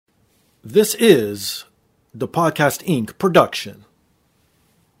This is the Podcast Inc. production.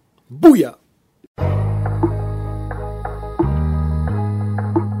 Booyah!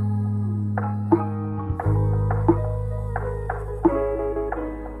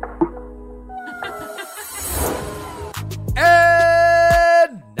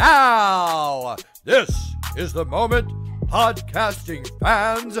 And now, this is the moment podcasting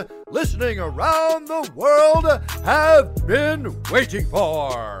fans listening around the world have been waiting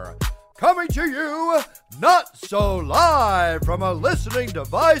for. Coming to you, not so live from a listening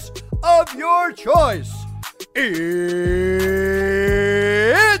device of your choice. It's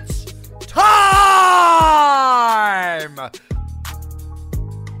time!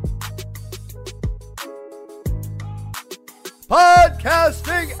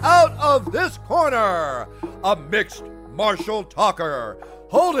 Podcasting out of this corner, a mixed martial talker,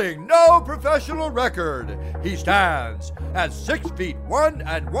 holding no professional record. He stands at 6 feet 1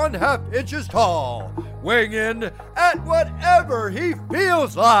 1/2 inches tall, weighing in at whatever he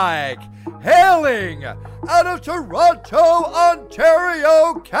feels like. Hailing out of Toronto,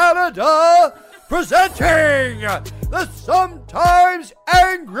 Ontario, Canada, presenting the sometimes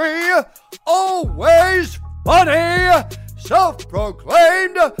angry, always funny,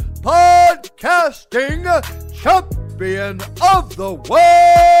 self-proclaimed podcasting champion of the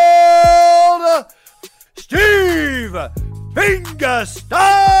world, Steve Fingerstyles.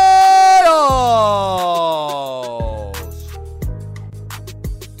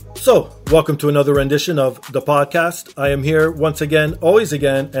 So, welcome to another rendition of the podcast. I am here once again, always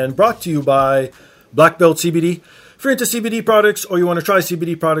again, and brought to you by Black Belt CBD. If you're into CBD products or you want to try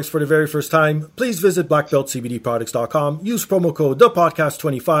CBD products for the very first time, please visit blackbeltcbdproducts.com. Use promo code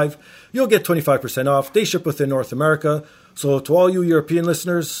THEPODCAST25. You'll get 25% off. They ship within North America. So to all you European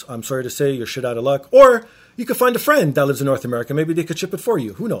listeners, I'm sorry to say you're shit out of luck. Or you could find a friend that lives in North America. Maybe they could ship it for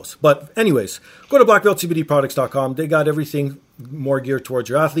you. Who knows? But anyways, go to blackbeltcbdproducts.com. They got everything more geared towards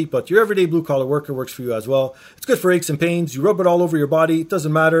your athlete, but your everyday blue-collar worker works for you as well. It's good for aches and pains. You rub it all over your body. It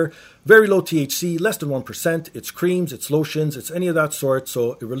doesn't matter. Very low THC, less than 1%. It's creams, it's lotions, it's any of that sort,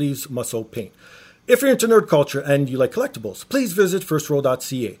 so it relieves muscle pain. If you're into nerd culture and you like collectibles, please visit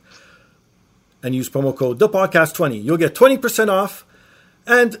firstrow.ca and use promo code THEPODCAST20. You'll get 20% off,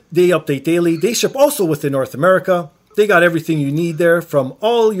 and they update daily. They ship also within North America. They got everything you need there, from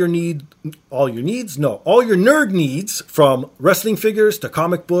all your nerd needs, from wrestling figures to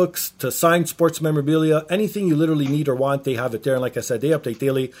comic books to signed sports memorabilia. Anything you literally need or want, they have it there. And like I said, they update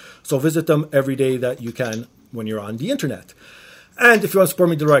daily. So visit them every day that you can when you're on the internet. And if you want to support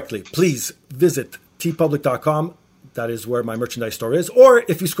me directly, please visit tpublic.com. That is where my merchandise store is. Or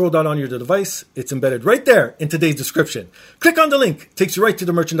if you scroll down on your device, it's embedded right there in today's description. Click on the link. It takes you right to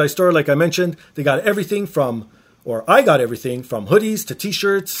the merchandise store. Like I mentioned, they got everything from... Or I got everything from hoodies to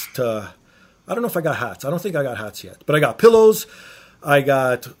t-shirts to, I don't know if I got hats. I don't think I got hats yet. But I got pillows. I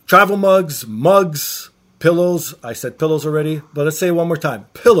got travel mugs, pillows. I said pillows already, but let's say it one more time.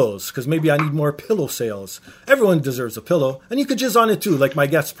 Pillows, because maybe I need more pillow sales. Everyone deserves a pillow. And you could jizz on it too, like my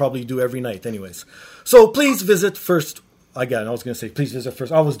guests probably do every night anyways. So please visit first. Again, I was going to say, please visit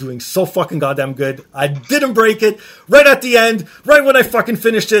first. I was doing so fucking goddamn good. I didn't break it right at the end, right when I fucking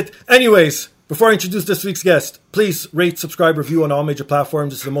finished it. Anyways. Before I introduce this week's guest, please rate, subscribe, review on all major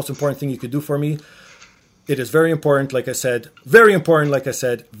platforms. This is the most important thing you could do for me. It is very important, like I said. Very important, like I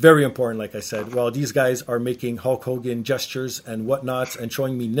said. Very important, like I said. While these guys are making Hulk Hogan gestures and whatnots and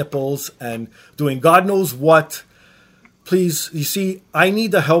showing me nipples and doing God knows what, please, you see, I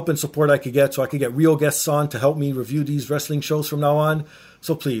need the help and support I could get so I could get real guests on to help me review these wrestling shows from now on.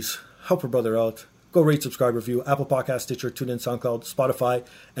 So please, help a brother out. Go rate, subscribe, review, Apple Podcast, Stitcher, TuneIn, SoundCloud, Spotify,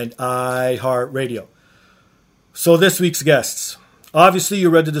 and iHeartRadio. So this week's guests. Obviously, you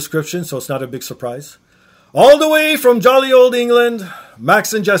read the description, so it's not a big surprise. All the way from jolly old England,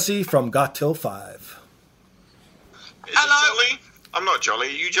 Max and Jesse from Got Till 5. Hello. Jolly? I'm not jolly.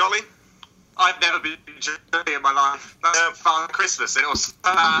 Are you jolly? I've never been jolly in my life. That's Father Christmas. It was...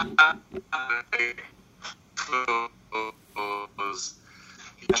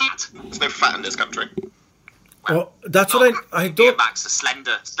 There's no fat in this country. Well, that's what I don't... Max, a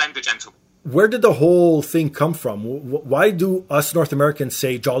slender gentleman. Where did the whole thing come from? Why do us North Americans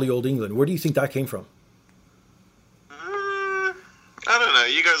say jolly old England? Where do you think that came from? I don't know.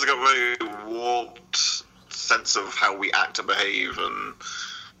 You guys have got a very warped sense of how we act and behave, and...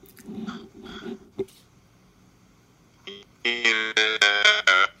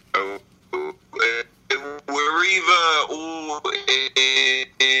 we're either all in...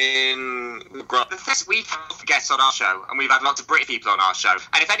 we've had guests on our show, and we've had lots of British people on our show.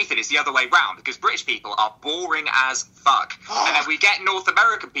 And if anything, it's the other way round, because British people are boring as fuck. And then we get North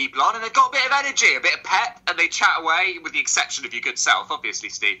American people on, and they've got a bit of energy, a bit of pep, and they chat away, with the exception of your good self, obviously,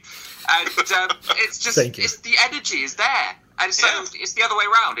 Steve. And it's just, it's the energy is there. And so it's the other way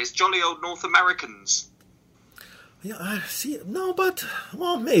around. It's jolly old North Americans. Yeah, I see. No, but,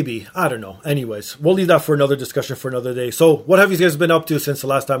 well, maybe. I don't know. Anyways, we'll leave that for another discussion for another day. So, what have you guys been up to since the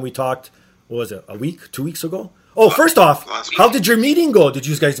last time we talked? What was it, a week? 2 weeks ago? Oh, first off, how did your meeting go? Did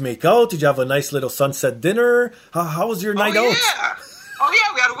you guys make out? Did you have a nice little sunset dinner? How was your night out? Oh,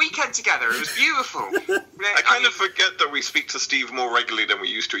 yeah, we had a weekend together. It was beautiful. I kind of forget that we speak to Steve more regularly than we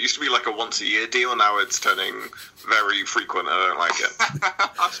used to. It used to be like a once-a-year deal. Now it's turning very frequent. I don't like it.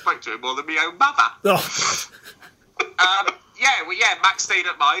 I've spoken to him more than my own mother. Oh. Max stayed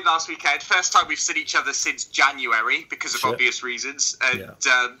at mine last weekend. First time we've seen each other since January because of obvious reasons. And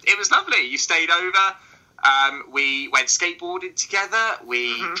it was lovely. You stayed over. We went skateboarding together.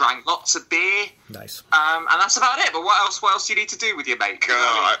 We drank lots of beer. Nice. And that's about it. But what else do you need to do with your mate?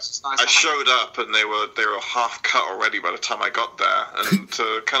 I showed up and they were half cut already by the time I got there. And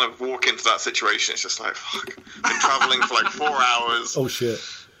to kind of walk into that situation, it's just like, fuck. Been travelling for like 4 hours. Oh, shit.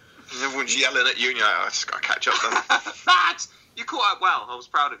 Everyone's yelling at you, and you're like, I just got to catch up then. You caught up well. I was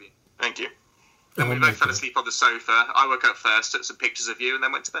proud of you. Thank you. Then we both fell asleep on the sofa. I woke up first, took some pictures of you, and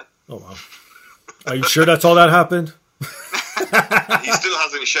then went to bed. Oh, wow. Are you sure that's all that happened? He still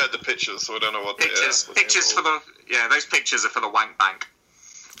hasn't shared the pictures, so I don't know what pictures for the... Yeah, those pictures are for the wank bank.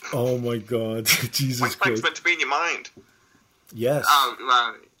 Oh, my God. Jesus Christ. Wank bank's meant to be in your mind. Yes. Oh,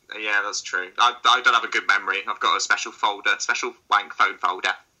 well, yeah, that's true. I don't have a good memory. I've got a special wank phone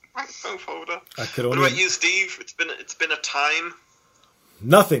folder. Phone folder. What about you, Steve? It's been a time.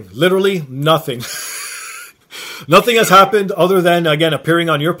 Nothing. Literally nothing. Nothing has happened other than, again, appearing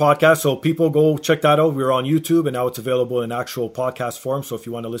on your podcast. So people go check that out. We're on YouTube, and now it's available in actual podcast form. So if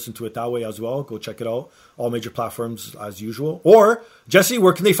you want to listen to it that way as well, go check it out. All major platforms as usual. Or, Jesse,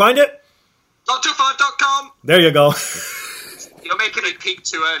 where can they find it? Not25.com. There you go. You're making me peak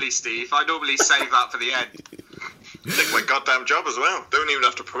too early, Steve. I normally save that for the end. Take my goddamn job as well. Don't even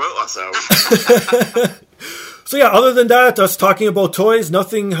have to promote ourselves. So yeah, other than that, us talking about toys,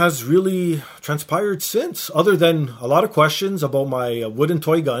 nothing has really transpired since, other than a lot of questions about my wooden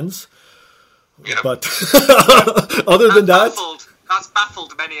toy guns. Yep. But other than that... That's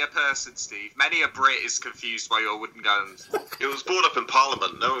baffled many a person, Steve. Many a Brit is confused by your wooden guns. It was brought up in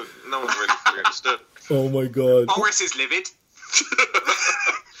Parliament. No one really understood. Oh my God. Boris is livid.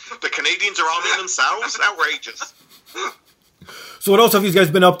 The Canadians are arming themselves? Outrageous. So what else have you guys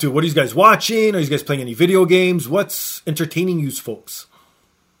been up to? What are you guys watching? Are you guys playing any video games? What's entertaining you folks?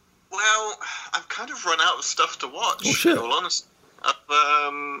 Well, I've kind of run out of stuff to watch, oh, shit. in all honesty.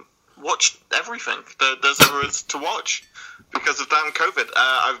 I've watched everything there's ever is to watch because of damn COVID.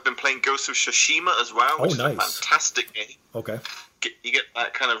 I've been playing Ghost of Tsushima as well, which is a fantastic game. Okay. You get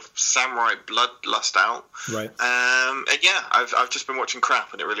that kind of samurai bloodlust out. Right. And yeah, I've just been watching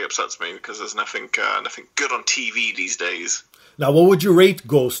crap, and it really upsets me because there's nothing good on TV these days. Now, what would you rate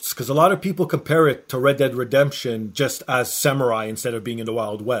Ghosts? Because a lot of people compare it to Red Dead Redemption just as samurai instead of being in the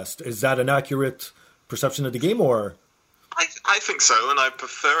Wild West. Is that an accurate perception of the game, or...? I think so, and I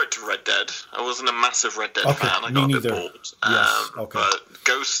prefer it to Red Dead. I wasn't a massive Red Dead fan. I got a bit bored. Yes, okay. But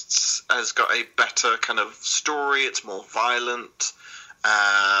Ghosts has got a better kind of story. It's more violent.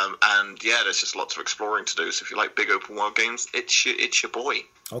 And yeah, there's just lots of exploring to do. So if you like big open world games, it's your boy.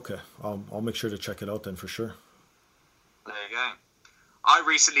 Okay, I'll make sure to check it out then for sure. There you go. I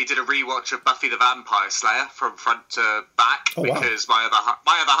recently did a rewatch of Buffy the Vampire Slayer from front to back because my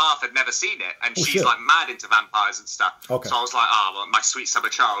other half had never seen it, and she's like mad into vampires and stuff. Okay. So I was like, well, my sweet summer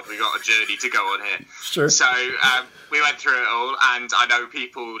child, we got a journey to go on here. Sure. So we went through it all, and I know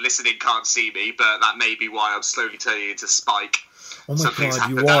people listening can't see me, but that may be why I'm slowly turning into Spike. Oh my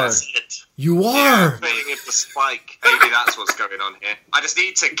God, you are. You are. Yeah, turning into Spike. Maybe that's what's going on here. I just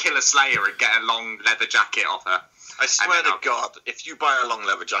need to kill a Slayer and get a long leather jacket off her. I swear to God, if you buy a long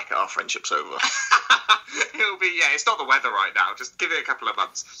leather jacket, our friendship's over. It'll be, it's not the weather right now. Just give it a couple of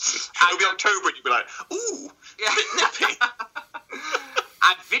months. It'll be October and you'll be like, ooh, a bit nippy.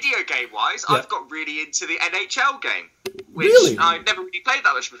 And video game-wise, I've got really into the NHL game. Which really? I've never really played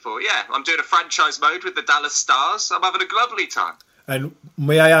that much before, yeah. I'm doing a franchise mode with the Dallas Stars. I'm having a lovely time. And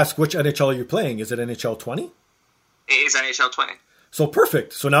may I ask, which NHL are you playing? Is it NHL 20? It is NHL 20. So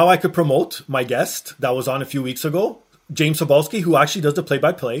perfect. So now I could promote my guest that was on a few weeks ago, James Sobalski, who actually does the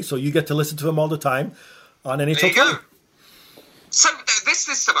play-by-play. So you get to listen to him all the time on NHL 20. Go. So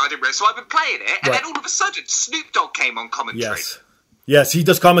this time I didn't realize. So I've been playing it, and then all of a sudden Snoop Dogg came on commentary. Yes. Yes, he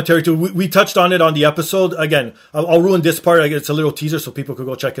does commentary too. We touched on it on the episode. Again, I'll ruin this part. It's a little teaser so people could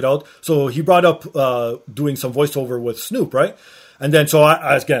go check it out. So he brought up doing some voiceover with Snoop, right? And then, so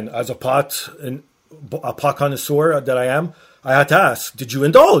as a pot connoisseur that I am, I had to ask, did you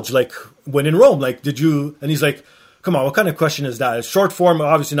indulge? Like, when in Rome, like, did you? And he's like, come on, what kind of question is that? It's short form,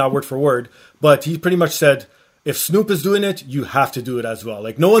 obviously not word for word, but he pretty much said, if Snoop is doing it, you have to do it as well.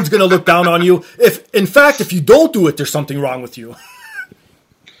 Like, no one's going to look down on you. If you don't do it, there's something wrong with you.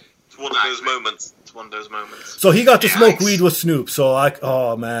 It's one of those moments. So he got to smoke weed with Snoop. So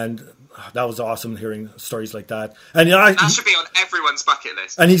oh man, that was awesome hearing stories like that. And that should be on everyone's bucket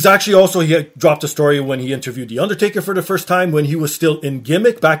list. And he's actually also, he dropped a story when he interviewed The Undertaker for the first time when he was still in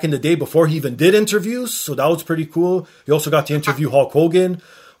gimmick back in the day before he even did interviews. So that was pretty cool. He also got to interview Hulk Hogan,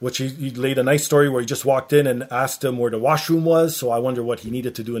 which he laid a nice story where he just walked in and asked him where the washroom was. So I wonder what he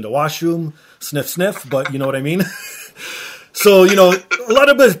needed to do in the washroom. Sniff, sniff. But you know what I mean? So, a lot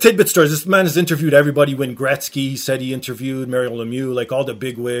of tidbit stories. This man has interviewed everybody. Wayne Gretzky said he interviewed Mario Lemieux, like all the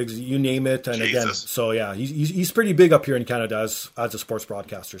big wigs, you name it. And Jesus. Again, so yeah, he's pretty big up here in Canada as a sports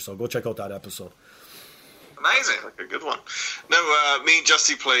broadcaster. So go check out that episode. Amazing. Like a good one. No, me and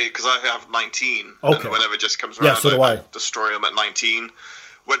Justy play, because I have 19. Okay. And whenever just comes around, so do I destroy him at 19.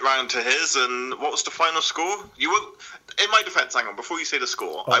 Went round to his, and what was the final score? In my defence, hang on, before you say the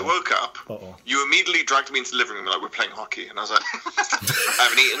score, I woke up, you immediately dragged me into the living room like we're playing hockey, and I was like, I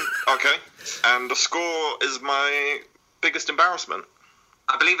haven't eaten, okay. And the score is my biggest embarrassment.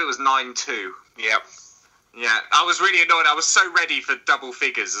 I believe it was 9-2. Yep. Yeah, I was really annoyed. I was so ready for double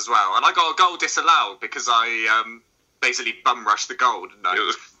figures as well, and I got a goal disallowed because I basically bum rushed the goal, didn't I? It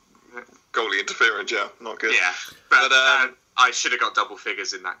was goalie interference, yeah, not good. Yeah, but I should have got double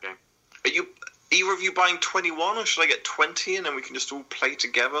figures in that game. Are you either of you buying 21, or should I get 20 and then we can just all play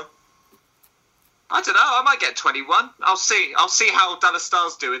together? I don't know. I might get 21. I'll see how Dallas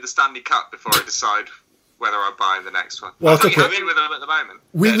Stars do in the Stanley Cup before I decide whether I buy the next one. Well, I'm happy with them at the moment.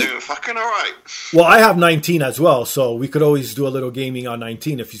 They're doing fucking all right. Well, I have 19 as well, so we could always do a little gaming on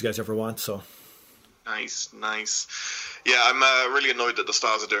 19 if you guys ever want. So nice. Yeah, I'm really annoyed that the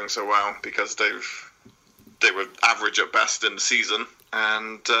Stars are doing so well because they were average at best in the season,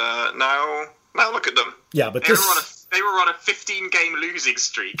 and now look at them. Yeah, but they were on a 15-game losing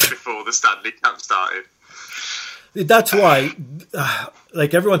streak before the Stanley Cup started. That's why,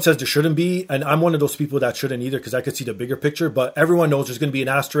 like everyone says there shouldn't be, and I'm one of those people that shouldn't either because I could see the bigger picture, but everyone knows there's going to be an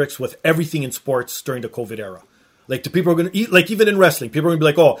asterisk with everything in sports during the COVID era. Like, the people are going to, like, even in wrestling, people are going to be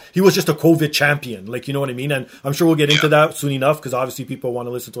like, oh, he was just a COVID champion. Like, you know what I mean? And I'm sure we'll get into that soon enough because obviously people want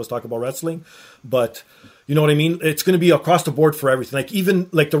to listen to us talk about wrestling. But, you know what I mean? It's going to be across the board for everything. Like, even,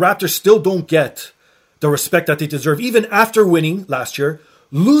 like, the Raptors still don't get the respect that they deserve. Even after winning last year,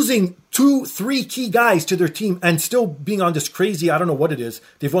 losing 2-3 key guys to their team and still being on this crazy, I don't know what it is.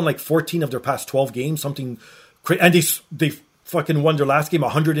 They've won like 14 of their past 12 games, something crazy. And they fucking won their last game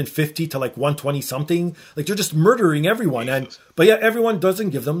 150 to like 120 something. Like, they're just murdering everyone. But yeah, everyone doesn't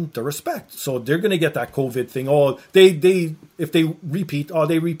give them the respect. So they're going to get that COVID thing. Oh, if they repeat,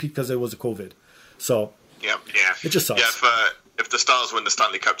 they repeat because it was a COVID. So yeah, it just sucks. Yeah, if the Stars win the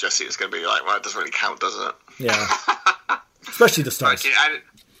Stanley Cup, Jesse, it's going to be like, well, it doesn't really count, does it? Yeah. Especially the Stars.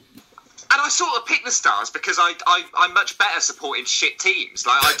 And I sort of pick the Stars because I'm much better supporting shit teams.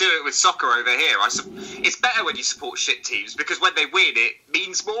 Like, I do it with soccer over here. It's better when you support shit teams because when they win, it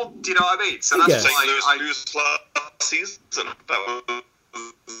means more. Do you know what I mean? So that's why I lose last season. That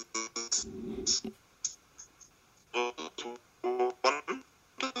was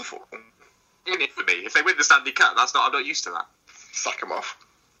wonderful. In it for me. If they win the Stanley Cup, I'm not used to that. Suck them off.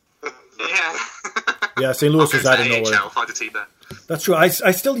 Yeah. Yeah, St. Louis was out of nowhere. Find a team there. That's true. I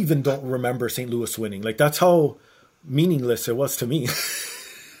still even don't remember St. Louis winning. Like, that's how meaningless it was to me.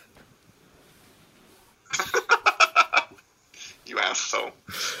 You asshole.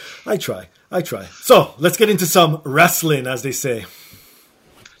 I try. So, let's get into some wrestling, as they say.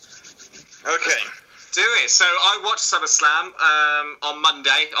 Okay. Do it. So I watched SummerSlam on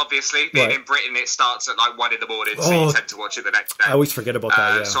Monday, obviously. Being in Britain, it starts at like 1 in the morning, so you tend to watch it the next day. I always forget about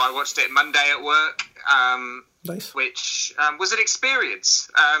that, yeah. So I watched it Monday at work, nice. Which was an experience.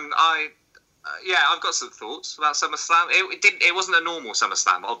 I've got some thoughts about SummerSlam. It wasn't a normal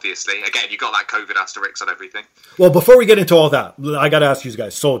SummerSlam, obviously. Again, you got that COVID asterisk on everything. Well, before we get into all that, I got to ask you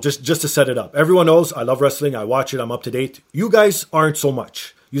guys. So just to set it up, everyone knows I love wrestling. I watch it. I'm up to date. You guys aren't so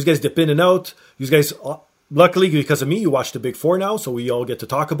much. You guys dip in and out. You guys, luckily, because of me, you watch the Big Four now, so we all get to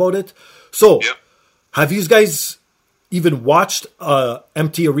talk about it. So, have you guys even watched an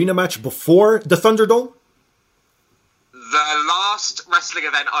empty arena match before the Thunderdome? The last wrestling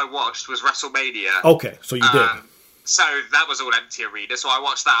event I watched was WrestleMania. Okay, so you did. So that was all empty arena. So I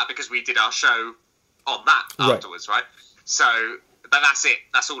watched that because we did our show on that afterwards, right? So, but that's it.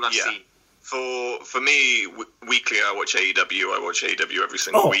 That's all I've seen. For me, weekly I watch AEW. I watch AEW every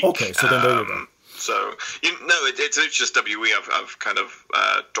single week. Okay, so then there you go. So it's just WWE. I've kind of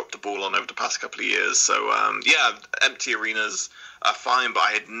dropped the ball on over the past couple of years. So empty arenas are fine, but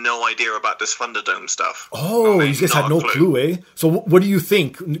I had no idea about this ThunderDome stuff. Oh, you guys had no clue, eh? So what do you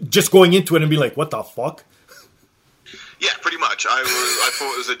think? Just going into it and be like, what the fuck? Yeah, pretty much. I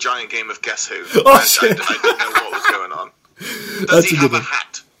thought it was a giant game of Guess Who. Oh, I didn't know what was going on. Does he have a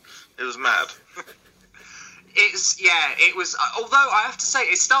hat? It was mad. It was. Although I have to say,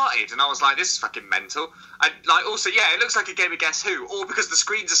 it started, and I was like, "This is fucking mental." And also, it looks like a game of Guess Who, or because the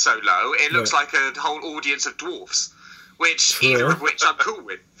screens are so low, it looks like a whole audience of dwarfs, either of which I'm cool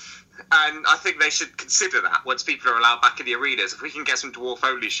with. And I think they should consider that once people are allowed back in the arenas, if we can get some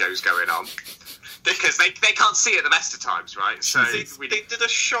dwarf-only shows going on. Because they can't see at the best of times, right? So they did a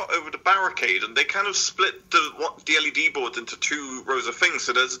shot over the barricade, and they kind of split the LED boards into two rows of things.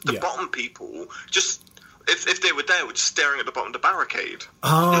 So there's the bottom people just, if they were there, were just staring at the bottom of the barricade.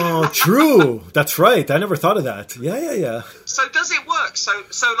 Oh, true. That's right. I never thought of that. Yeah. So does it work?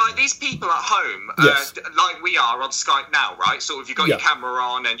 So like these people at home, like we are on Skype now, right? Sort of you've got your camera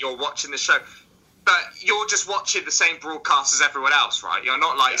on and you're watching the show. But you're just watching the same broadcast as everyone else, right? You're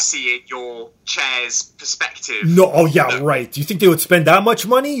not seeing your chair's perspective. No, right. Do you think they would spend that much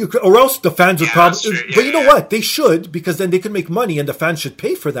money? Or else the fans would probably... but you know what? They should, because then they can make money and the fans should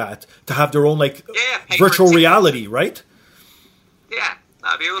pay for that to have their own virtual reality, right? Yeah,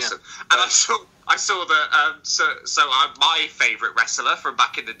 that'd be awesome. Yeah. And I saw that my favourite wrestler from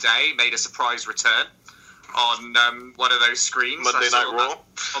back in the day made a surprise return on one of those screens. Monday Night Raw.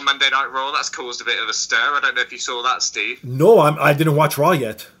 On Monday Night Raw. That's caused a bit of a stir. I don't know if you saw that, Steve. No, I didn't watch Raw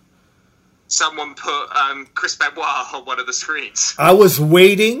yet. Someone put Chris Benoit on one of the screens. I was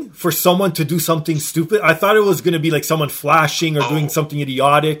waiting for someone to do something stupid. I thought it was going to be like someone flashing or doing something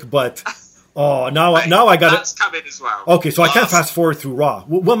idiotic, but... now I got it. That's coming as well. Okay, so I can't fast forward through Raw.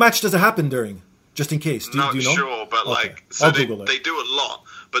 What match does it happen during? Just in case. Do you know? Not sure, but I'll Google it. They do a lot.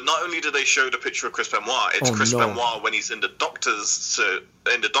 But not only do they show the picture of Chris Benoit, it's Chris Benoit when he's in the doctor's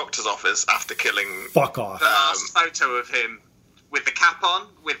office after killing. Fuck off. The last photo of him with the cap on,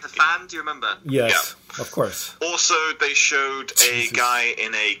 with the fan. Do you remember? Yes, of course. Also, they showed a guy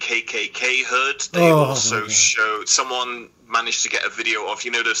in a KKK hood. They also showed someone managed to get a video of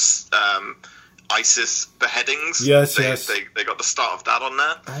this ISIS beheadings. Yes. They got the start of that on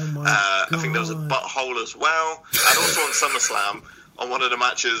there. Oh my God. I think there was a butthole as well, and also on SummerSlam. On one of the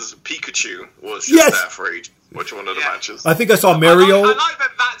matches, Pikachu was just there for each one of the matches. I think I saw Mario. I like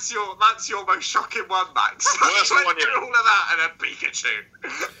that. That's your most shocking one, Max. Worst one, yeah. All of that and then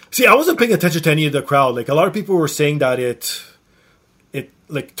Pikachu. See, I wasn't paying attention to any of the crowd. Like a lot of people were saying that it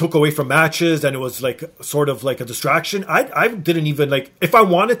took away from matches and it was sort of like a distraction. I didn't even if I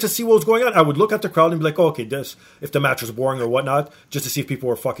wanted to see what was going on, I would look at the crowd and be like, oh, okay, if the match was boring or whatnot, just to see if people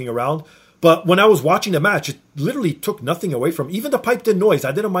were fucking around. But when I was watching the match, it literally took nothing away from even the piped-in noise.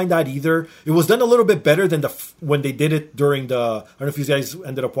 I didn't mind that either. It was done a little bit better than when they did it during the... I don't know if you guys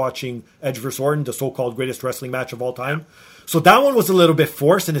ended up watching Edge vs. Orton, the so-called greatest wrestling match of all time. So that one was a little bit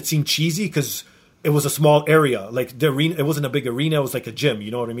forced and it seemed cheesy because it was a small area. The arena, it wasn't a big arena. It was like a gym, you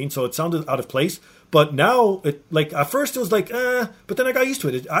know what I mean? So it sounded out of place. But now, at first it was but then I got used to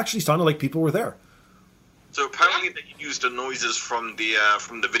it. It actually sounded like people were there. So apparently they use the noises from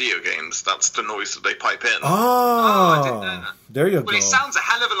the video games. That's the noise that they pipe in. I didn't know that. There you go. Well, it sounds a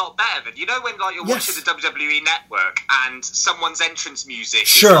hell of a lot better than when you're watching the WWE Network and someone's entrance music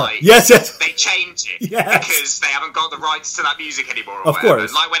is yes. They change it because they haven't got the rights to that music anymore. Or of whatever.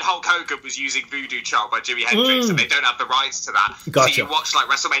 course. Like when Hulk Hogan was using Voodoo Child by Jimi Hendrix and they don't have the rights to that. Gotcha. So you watch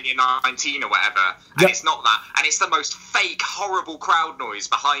WrestleMania 19 or whatever and it's not that. And it's the most fake, horrible crowd noise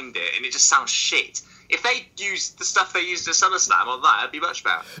behind it and it just sounds shit. If they used the stuff they used at SummerSlam on that, it'd be much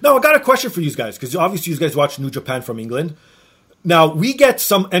better. Now, I got a question for you guys, because obviously you guys watch New Japan from England. Now, we get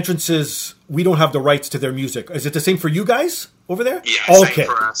some entrances, we don't have the rights to their music. Is it the same for you guys over there? Yeah, same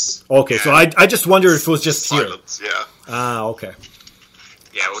for us. Okay, so I just wonder if it was just silence, here. Yeah. Okay.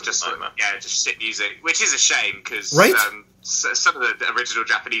 Yeah, or just sit music, which is a shame, because some of the original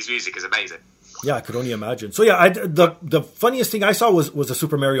Japanese music is amazing. Yeah, I could only imagine. So yeah, the funniest thing I saw was a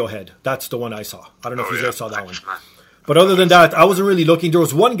Super Mario head. That's the one I saw. I don't know if you guys saw that one. But other than that, I wasn't really looking. There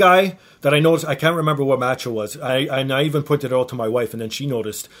was one guy that I noticed. I can't remember what match it was. I even pointed it out to my wife, and then she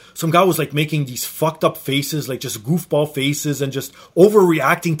noticed. Some guy was like making these fucked up faces, like just goofball faces, and just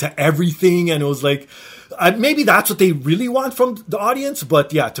overreacting to everything. And it was like, maybe that's what they really want from the audience.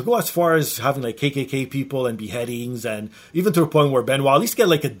 But yeah, to go as far as having like KKK people and beheadings, and even to the point where Benoit at least get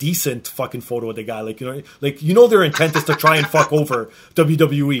like a decent fucking photo of the guy, like their intent is to try and fuck over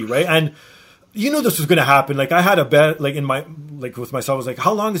WWE, right? And you know this was going to happen. Like, I had a bet, like, with myself, I was like,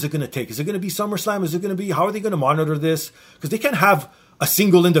 how long is it going to take? Is it going to be SummerSlam? Is it going to be, how are they going to monitor this? Because they can't have a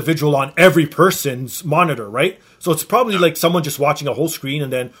single individual on every person's monitor, right? So it's probably like someone just watching a whole screen,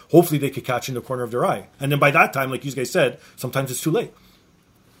 and then hopefully they could catch in the corner of their eye. And then by that time, like you guys said, sometimes it's too late.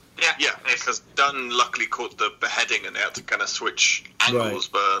 Yeah, because Dunn luckily caught the beheading and they had to kind of switch angles,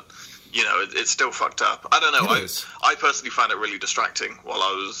 but... You know, it's still fucked up. I don't know. I personally found it really distracting while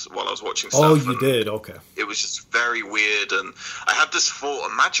I was watching stuff. Oh, you did? Okay. It was just very weird, and I had this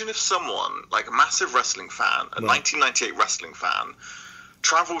thought: imagine if someone, like a massive wrestling fan, a 1998 wrestling fan,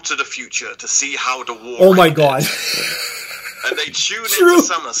 traveled to the future to see how the war. Oh my god! And they tune into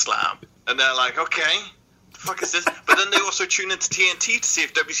SummerSlam, and they're like, "Okay, the fuck is this?" But then they also tune into TNT to see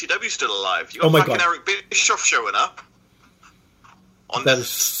if WCW's still alive. You got fucking Eric Bischoff showing up on that is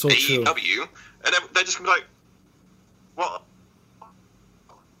so AEW, true. And they're just gonna be like,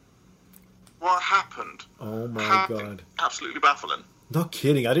 what happened? Oh my god. Absolutely baffling. No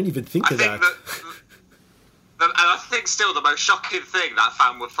kidding, I didn't even think of that. And I think still the most shocking thing that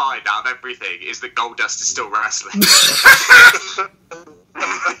fan would find out of everything is that Goldust is still wrestling.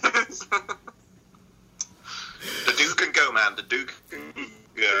 The Duke can go, man. The Duke can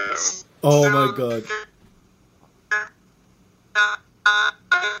go. Oh my god.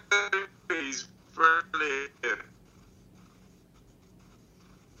 He's brilliant.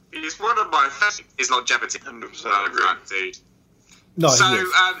 He's one of my favorites. His longevity. 100% dude. No, so,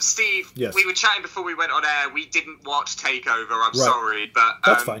 Steve, yes. We were chatting before we went on air. We didn't watch Takeover. I'm sorry, but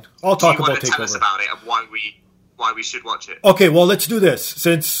that's fine. I'll talk about Takeover. Tell us about it and why we should watch it. Okay, well, let's do this.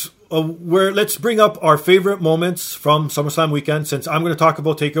 Since let's bring up our favorite moments from SummerSlam weekend. Since I'm going to talk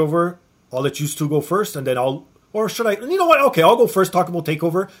about Takeover, I'll let you two go first, and then or should I? You know what? Okay, I'll go first. Talk about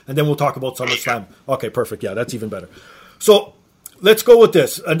Takeover, and then we'll talk about SummerSlam. Okay, perfect. Yeah, that's even better. So let's go with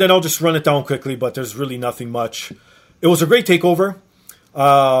this, and then I'll just run it down quickly. But there's really nothing much. It was a great Takeover.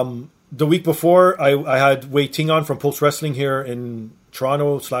 The week before, I had Wei Ting on from Pulse Wrestling here in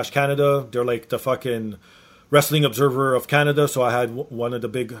Toronto/Canada. They're like the fucking Wrestling Observer of Canada. So I had one of the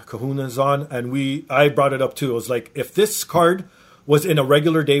big kahunas on, and I brought it up too. It was like, if this card was in a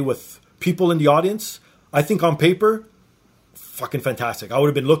regular day with people in the audience, I think on paper, fucking fantastic. I would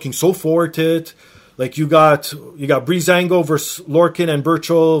have been looking so forward to it. Like you got Breezango versus Lorcan and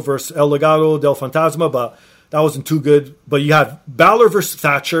Burchell versus El Legado del Fantasma, but that wasn't too good. But you have Balor versus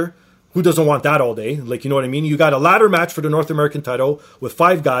Thatcher. Who doesn't want that all day? Like, you know what I mean? You got a ladder match for the North American title with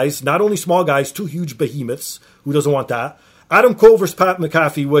 5 guys, not only small guys, 2 huge behemoths. Who doesn't want that? Adam Cole versus Pat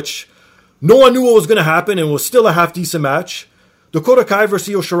McAfee, which no one knew what was going to happen, and was still a half-decent match. Dakota Kai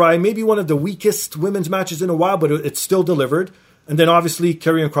versus Io Shirai, maybe one of the weakest women's matches in a while, but it's still delivered. And then obviously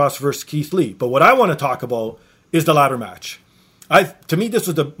Karrion Kross versus Keith Lee. But what I want to talk about is the ladder match. To me, this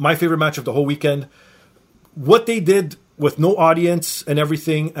was my favorite match of the whole weekend. What they did with no audience and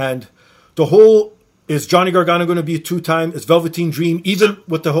everything, and the whole, is Johnny Gargano going to be a 2-time? Is Velveteen Dream even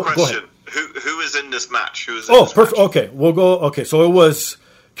with the whole? Question: Who is in this match? Perfect. Okay, we'll go. Okay, so it was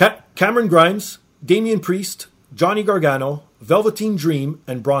Cameron Grimes, Damian Priest, Johnny Gargano, Velveteen Dream,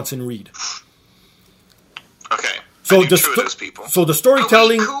 and Bronson Reed. Okay. So those people. So the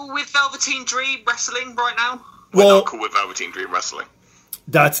storytelling. Are we cool with Velveteen Dream wrestling right now? We're not cool with Velveteen Dream wrestling.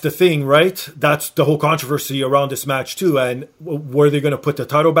 That's the thing, right? That's the whole controversy around this match too. And were they going to put the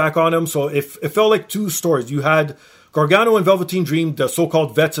title back on him? So it felt like 2 stories. You had Gargano and Velveteen Dream, the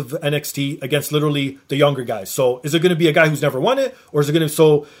so-called vets of NXT, against literally the younger guys. So is it going to be a guy who's never won it? Or is it going to...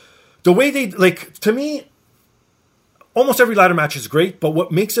 So the way they... Like, to me, almost every ladder match is great, but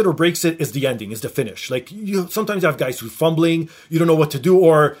what makes it or breaks it is the ending, is the finish. Like, you sometimes have guys who's fumbling, you don't know what to do,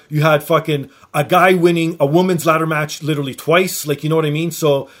 or you had fucking a guy winning a women's ladder match literally twice, like, you know what I mean?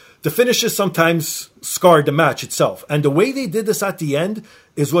 So the finishes sometimes scarred the match itself. And the way they did this at the end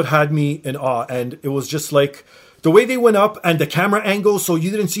is what had me in awe. And it was just like, the way they went up and the camera angle, so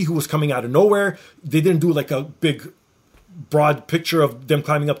you didn't see who was coming out of nowhere. They didn't do like a big broad picture of them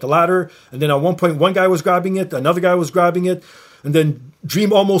climbing up the ladder, and then at one point one guy was grabbing it, another guy was grabbing it, and then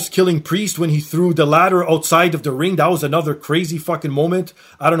Dream almost killing Priest when he threw the ladder outside of the ring. That was another crazy fucking moment.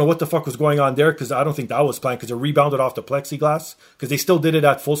 I don't know what the fuck was going on there, because I don't think that was planned, because it rebounded off the plexiglass, because they still did it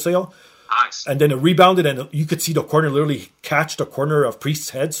at Full Sail. Nice. And then it rebounded, and you could see the corner literally catch the corner of Priest's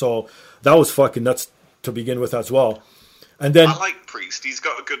head. So that was fucking nuts to begin with as well. And then I like Priest. He's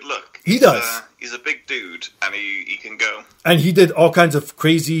got a good look. He does. He's a big dude, and he can go. And he did all kinds of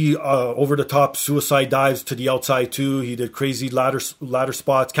crazy over-the-top suicide dives to the outside, too. He did crazy ladder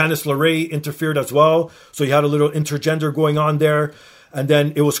spots. Candice LeRae interfered as well. So you had a little intergender going on there. And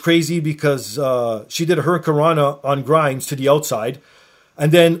then it was crazy because she did a Hurricane Rana on Grimes to the outside.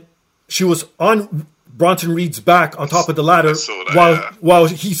 And then she was on Bronson Reed's back on top of the ladder while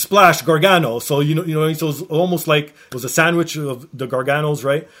he splashed Gargano. So, so it was almost like it was a sandwich of the Garganos,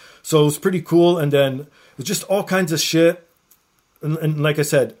 right? So it was pretty cool. And then it's just all kinds of shit. And like I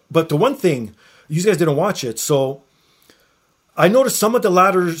said, but the one thing, you guys didn't watch it. So I noticed some of the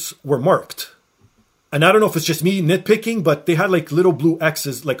ladders were marked. And I don't know if it's just me nitpicking, but they had like little blue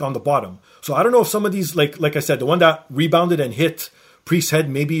X's like on the bottom. So I don't know if some of these, like I said, the one that rebounded and hit Priest's head,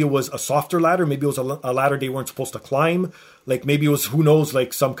 maybe it was a softer ladder. Maybe it was a ladder they weren't supposed to climb. Like maybe it was, who knows,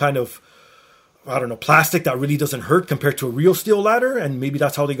 like some kind of, I don't know, plastic that really doesn't hurt compared to a real steel ladder. And maybe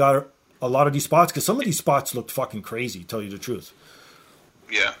that's how they got a lot of these spots. Because some of these spots looked fucking crazy, tell you the truth.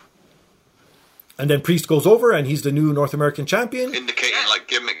 Yeah. And then Priest goes over and he's the new North American champion. Indicating like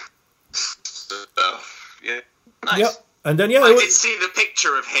gimmick stuff. Yeah. Nice. Yep. And then, I did see the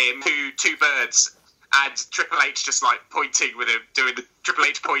picture of him, two birds, and Triple H just like pointing with him, doing the Triple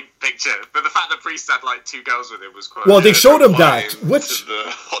H point picture. But the fact that Priest had like two girls with him was quite. Well, they showed him that, which. The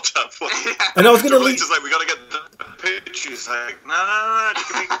hot tub. And I was going to leave. Just like, we got to get the pictures. Like, no.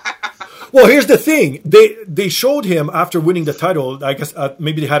 Well, here's the thing. They showed him after winning the title. I guess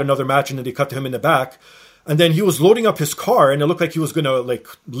maybe they had another match and then they cut to him in the back. And then he was loading up his car, and it looked like he was going to like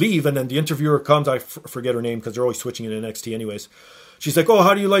leave. And then the interviewer comes. I forget her name because they're always switching in NXT anyways. She's like, oh,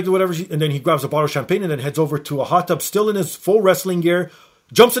 how do you like it, whatever? And then he grabs a bottle of champagne and then heads over to a hot tub, still in his full wrestling gear,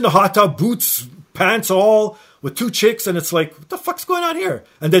 jumps in the hot tub, boots, pants, all, with two chicks. And it's like, what the fuck's going on here?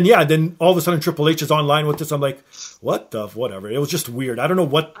 And then, then all of a sudden Triple H is online with this. I'm like, what the, whatever. It was just weird. I don't know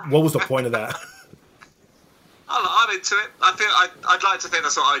what was the point of that. I'm into it. I'd like to think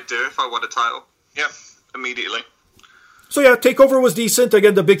that's what I'd do if I won a title. Yeah, immediately. So yeah, TakeOver was decent.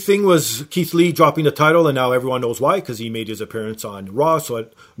 Again, the big thing was Keith Lee dropping the title, and now everyone knows why, because he made his appearance on Raw, so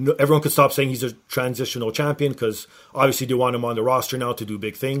everyone could stop saying he's a transitional champion, because obviously they want him on the roster now to do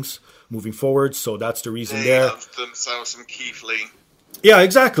big things moving forward, so that's the reason there. They loved themselves some Keith Lee. Yeah,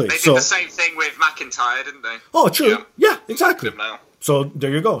 exactly. They did the same thing with McIntyre, didn't they? Oh, true. Yeah, exactly. Now. So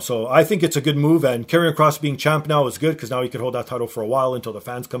there you go. So I think it's a good move, and Karrion Kross being champ now is good, because now he can hold that title for a while until the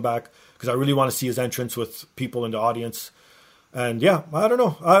fans come back, because I really want to see his entrance with people in the audience. And yeah, I don't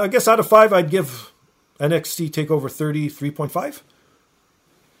know. I guess out of 5, I'd give NXT TakeOver 30 3.5.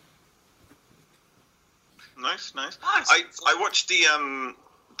 Nice. I watched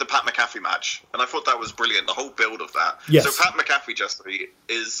the Pat McAfee match, and I thought that was brilliant. The whole build of that. Yes. So Pat McAfee, Jesse,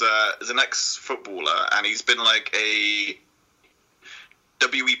 is an ex-footballer, and he's been like a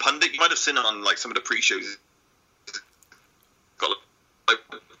WE pundit. You might have seen him on like some of the pre-shows. He's got like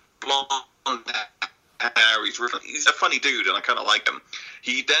blonde hair. He's a funny dude, and I kind of like him.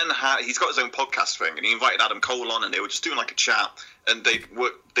 He then he's got his own podcast thing, and he invited Adam Cole on, and they were just doing like a chat, and they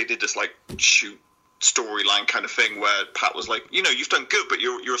did this like shoot storyline kind of thing where Pat was like, you've done good, but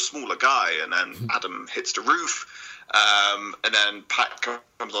you're a smaller guy, and then Adam hits the roof, and then Pat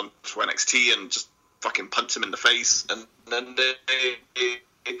comes on to NXT and just fucking punts him in the face, and then they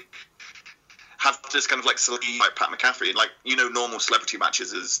have this kind of like celebrity like Pat McAfee, and like normal celebrity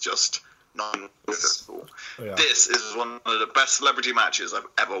matches is just non-successful. Yeah. This is one of the best celebrity matches I've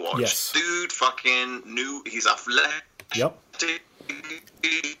ever watched. Yes. Dude fucking knew he's athletic. Yep.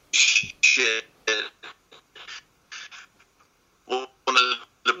 Shit. One of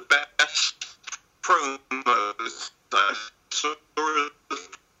the best promos I saw a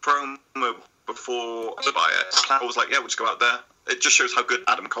promo before I was like, yeah, we'll just go out there. It just shows how good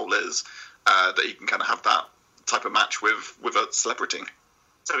Adam Cole is, that he can kind of have that type of match with a celebrity.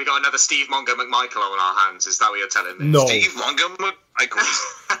 So we got another Steve Mongo McMichael on our hands. Is that what you're telling me? No. Steve Mongo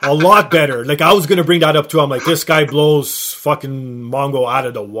McMichael. A lot better. Like, I was going to bring that up too. I'm like, this guy blows fucking Mongo out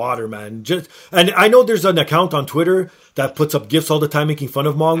of the water, man. And I know there's an account on Twitter that puts up GIFs all the time making fun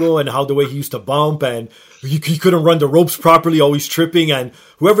of Mongo and how the way he used to bump, and he couldn't run the ropes properly, always tripping. And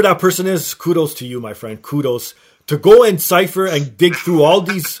whoever that person is, kudos to you, my friend. Kudos. To go and cipher and dig through all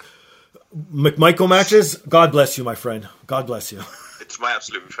these McMichael matches, God bless you, my friend. God bless you. It's my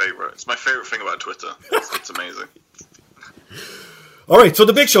absolute favourite. It's my favourite thing about Twitter. It's amazing. All right, so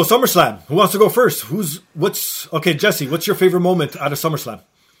the big show, SummerSlam. Who wants to go first? Okay, Jesse, what's your favourite moment out of SummerSlam?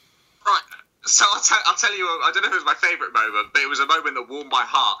 Right. So I'll tell you, I don't know if it was my favourite moment, but it was a moment that warmed my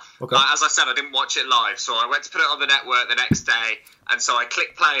heart. Okay. As I said, I didn't watch it live, so I went to put it on the network the next day, and so I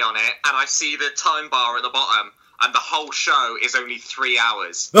click play on it, and I see the time bar at the bottom, and the whole show is only 3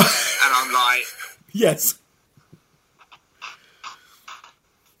 hours. And I'm like... Yes.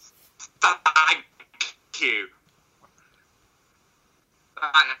 Thank you.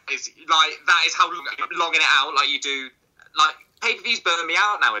 That is how longing it out, like you do... Like, pay-per-views burn me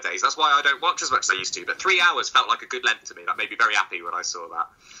out nowadays. That's why I don't watch as much as I used to. But 3 hours felt like a good length to me. That made me very happy when I saw that.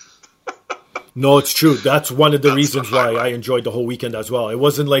 No, it's true. That's one of the reasons why I enjoyed the whole weekend as well. It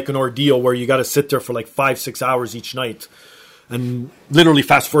wasn't like an ordeal where you got to sit there for like 5-6 hours each night and literally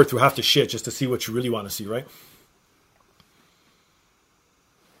fast forward through half the shit just to see what you really want to see, right?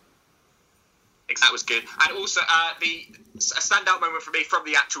 That was good. And also, a standout moment for me from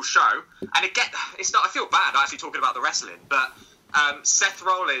the actual show, and again, it's not, I feel bad actually talking about the wrestling, but Seth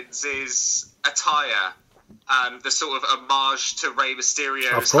Rollins' attire, the sort of homage to Rey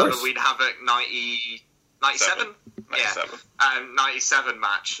Mysterio's Halloween Havoc 97? 97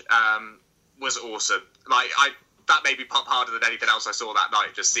 match was awesome. Like, that made me pump harder than anything else I saw that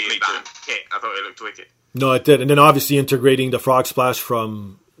night, just seeing that hit. I thought it looked wicked. No, it did. And then obviously integrating the frog splash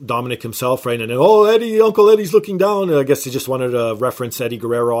from Dominic himself, right? And then, Uncle Eddie's looking down. I guess he just wanted to reference Eddie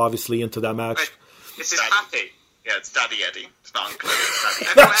Guerrero, obviously, into that match. This is Pappy. Yeah, it's Daddy Eddie. It's not Uncle Eddie.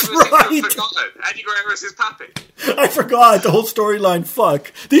 It's Daddy That's Eddie. right. Eddie Guerrero is his Pappy. I forgot the whole storyline.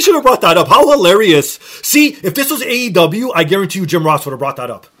 Fuck. They should have brought that up. How hilarious. See, if this was AEW, I guarantee you Jim Ross would have brought that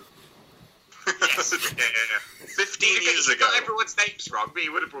up. Yes. Yeah. 15 years ago. Got everyone's names wrong, but he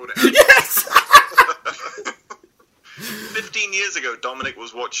would have brought it up. Yes! 15 years ago, Dominic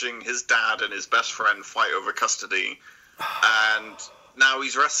was watching his dad and his best friend fight over custody, and now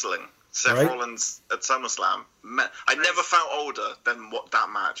he's wrestling. Seth Rollins at SummerSlam. I never felt older than what that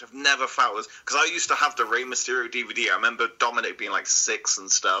match. I've never felt as... Because I used to have the Rey Mysterio DVD. I remember Dominic being like 6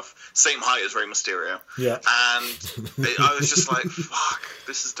 and stuff. Same height as Rey Mysterio. Yeah. And I was just like, fuck,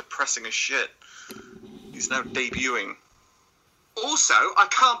 this is depressing as shit. He's now debuting. Also, I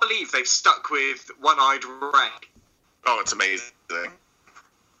can't believe they've stuck with One-Eyed Ray. Oh, it's amazing.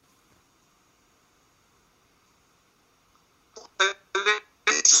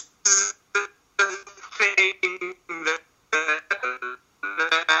 This is the thing that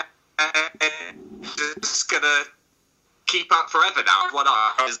just gonna keep up forever now. One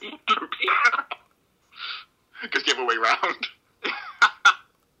eye. Good giveaway round.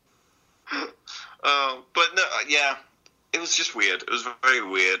 But no, yeah. It was just weird. It was very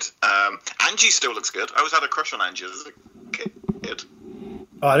weird. Angie still looks good. I always had a crush on Angie as a kid.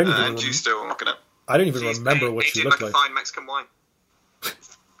 Oh, I didn't even Angie's still rocking it. I didn't even remember what she looked like. Fine Mexican wine.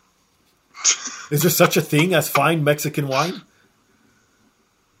 Is there such a thing as fine Mexican wine?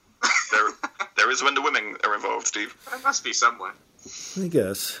 There is when the women are involved, Steve. There must be somewhere. I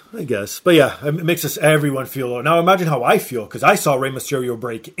guess. But yeah, it makes everyone feel low. Now imagine how I feel, because I saw Rey Mysterio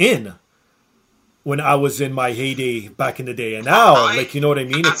break in when I was in my heyday back in the day. And now, you know what I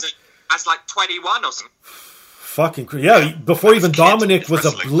mean? As like 21 or something. Fucking crazy. Yeah, before even Dominic was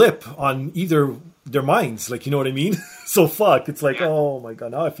a blip on either their minds. You know what I mean? So fuck. It's like, oh my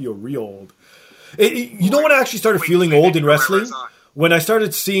God, now I feel real old. You know when I actually started feeling old in wrestling? When I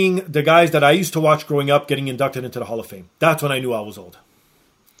started seeing the guys that I used to watch growing up getting inducted into the Hall of Fame. That's when I knew I was old.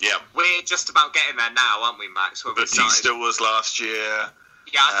 Yeah. We're just about getting there now, aren't we, Max? Batista was last year.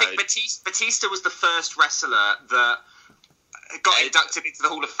 Yeah, I think Batista was the first wrestler that got inducted into the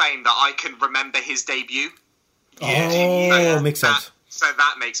Hall of Fame that I can remember his debut. Makes sense. So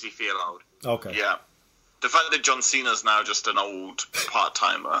that makes me feel old. Okay. Yeah. The fact that John Cena's now just an old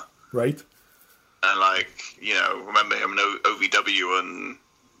part-timer. Right. And, remember him in OVW and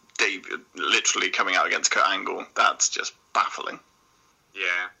Dave literally coming out against Kurt Angle. That's just baffling.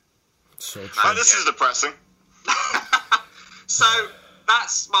 Yeah. So true. This is depressing. So...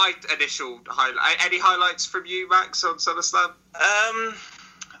 That's my initial highlight. Any highlights from you, Max, on SummerSlam?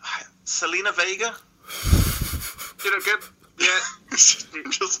 Selena Vega. You look good. Yeah.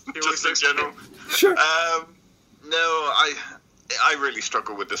 just in general. Sure. No, I really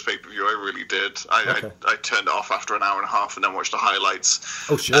struggled with this pay-per-view. I really did. I turned it off after an hour and a half and then watched the highlights.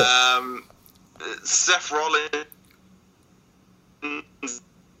 Oh, shit. Seth Rollins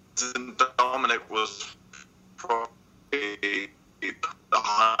and Dominic was probably the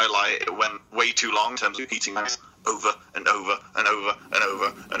highlight. It went way too long in terms of repeating matches over and over and over and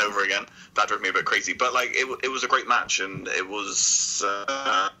over and over again. That drove me a bit crazy, but it was a great match, and it was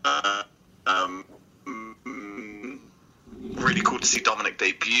really cool to see Dominic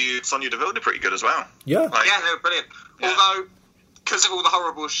debut. Sonya Deville did pretty good as well. Yeah, they were brilliant. Yeah. Although, because of all the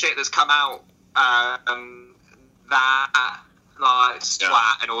horrible shit that's come out that like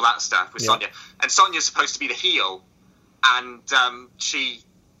splat and all that stuff with Sonya, and Sonya's supposed to be the heel, and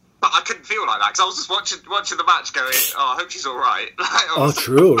but I couldn't feel like that because I was just watching the match, going, "Oh, I hope she's all right."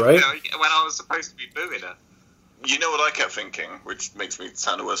 True, right? When I was supposed to be booing her. You know what I kept thinking, which makes me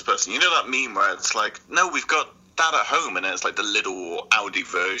sound a worse person. You know that meme where it's like, "No, we've got Dad at home," and it's like the little Audi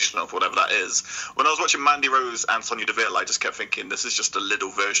version of whatever that is. When I was watching Mandy Rose and Sonya Deville, I just kept thinking, this is just a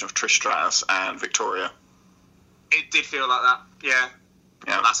little version of Trish Stratus and Victoria. It did feel like that, yeah.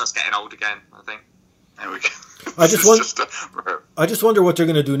 Well, that's us getting old again, I think. There we go. I just wonder what they're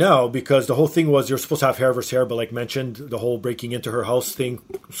going to do now, because the whole thing was you're supposed to have hair versus hair, but like mentioned, the whole breaking into her house thing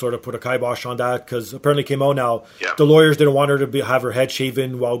sort of put a kibosh on that, because apparently came out now, the lawyers didn't want her to have her head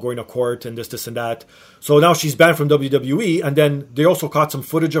shaven while going to court and this and that. So now she's banned from WWE, and then they also caught some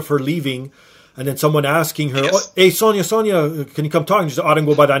footage of her leaving, and then someone asking her, "Hey, Sonya, can you come talk?" And she said, "I don't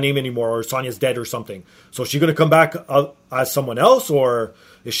go by that name anymore," or "Sonya's dead," or something. So is she going to come back as someone else, or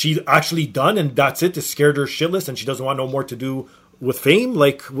is she actually done and that's it? It scared her shitless and she doesn't want no more to do with fame?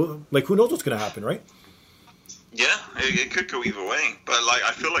 Like who knows what's going to happen, right? Yeah, it could go either way. But like,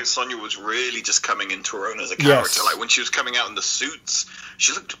 I feel like Sonya was really just coming into her own as a character. Like when she was coming out in the suits,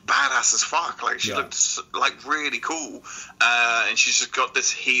 she looked badass as fuck. Like she looked like really cool. And she's just got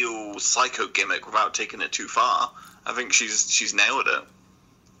this heel psycho gimmick without taking it too far. I think she's nailed it.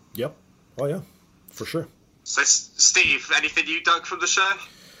 Yep. Oh yeah, for sure. So Steve, anything you dug from the show?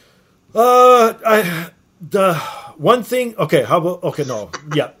 The one thing.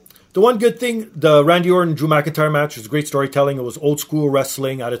 The one good thing, the Randy Orton Drew McIntyre match was great storytelling. It was old school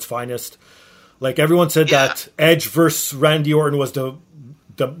wrestling at its finest. Like everyone said that Edge versus Randy Orton was the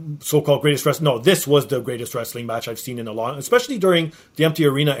so-called greatest wrestling. No, this was the greatest wrestling match I've seen in a long, especially during the empty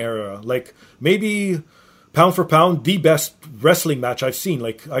arena era. Like maybe pound for pound, the best wrestling match I've seen.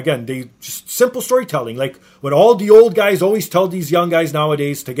 Like again, they just simple storytelling. Like when all the old guys always tell these young guys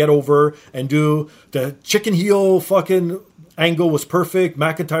nowadays to get over and do the chicken heel fucking angle was perfect.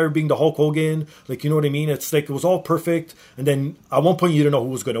 McIntyre being the Hulk Hogan, like, you know what I mean? It's like it was all perfect. And then at one point you didn't know who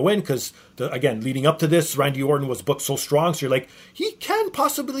was going to win because, again, leading up to this, Randy Orton was booked so strong. So you're like, he can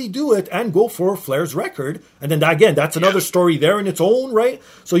possibly do it and go for Flair's record. And then again, that's another story there in its own right.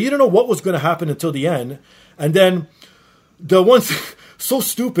 So you didn't know what was going to happen until the end. And then the one thing so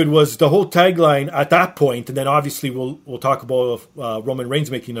stupid was the whole tagline at that point. And then obviously we'll talk about Roman Reigns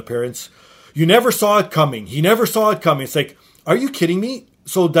making an appearance. You never saw it coming. He never saw it coming. It's like, are you kidding me?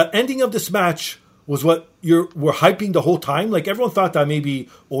 So the ending of this match was what we're hyping the whole time. Like everyone thought that maybe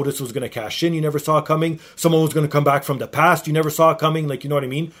Otis was going to cash in. You never saw it coming. Someone was going to come back from the past. You never saw it coming. Like, you know what I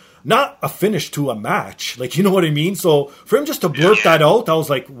mean? Not a finish to a match. Like, you know what I mean? So for him just to blurt that out, I was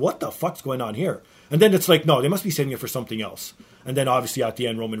like, what the fuck's going on here? And then it's like, no, they must be saving it for something else. And then obviously at the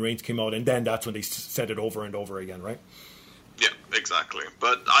end, Roman Reigns came out. And then that's when they said it over and over again, right? Yeah, exactly.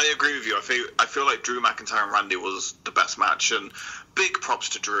 But I agree with you. I feel like Drew McIntyre and Randy was the best match, and big props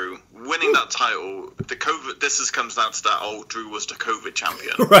to Drew winning that title. This comes down to that. Drew was the COVID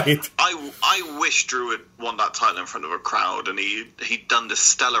champion, right? I wish Drew had won that title in front of a crowd, and he'd done this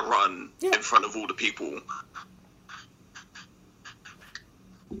stellar run in front of all the people.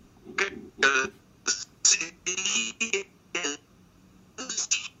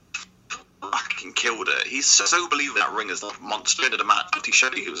 Fucking killed it. He's so believing that ring is like a monster into the match. He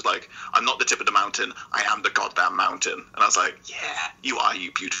showed he was like, I'm not the tip of the mountain, I am the goddamn mountain. And I was like, yeah, you are,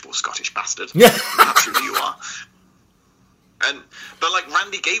 you beautiful Scottish bastard. Yeah. That's who you are. But like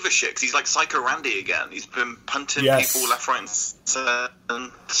Randy gave a shit, 'cause he's like Psycho Randy again. He's been punting people left, right, and center,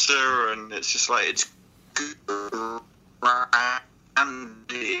 and it's just like, it's good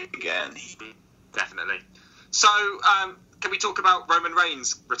Randy again. Definitely. So, can we talk about Roman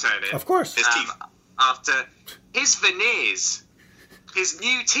Reigns returning? Of course. His teeth. After his veneers, his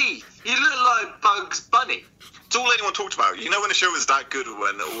new teeth. You look like Bugs Bunny. It's all anyone talked about. You know when a show is that good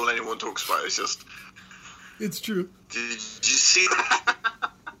when all anyone talks about is just... It's true. Did you see that?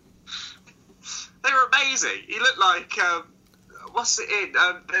 They were amazing. He looked like... what's it in?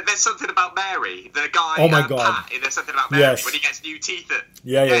 There's something about Mary. The guy, oh my God. Pat, there's something about Mary when he gets new teeth.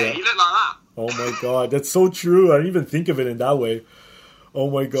 Yeah. He looked like that. Oh my God, that's so true. I didn't even think of it in that way. Oh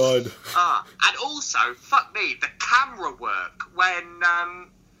my God. And also, fuck me, the camera work when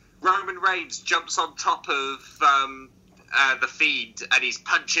Roman Reigns jumps on top of the Fiend and he's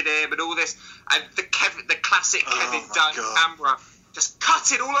punching him and all this, and the classic Kevin Dunn camera just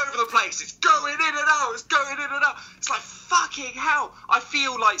cutting all over the place. It's going in and out. It's like, fucking hell. I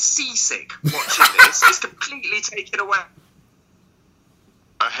feel like seasick watching this. It's completely taken away.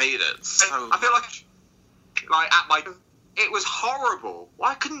 I hate it. I feel like at my it was horrible.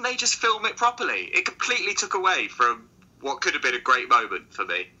 Why couldn't they just film it properly? It completely took away from what could have been a great moment for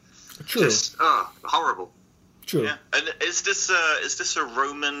me. True. Just, horrible. True. Yeah. And is this a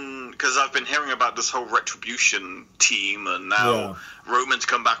Roman? Because I've been hearing about this whole Retribution team, and now Roman's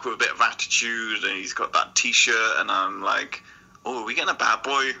come back with a bit of attitude, and he's got that T-shirt, and I'm like, oh, are we getting a bad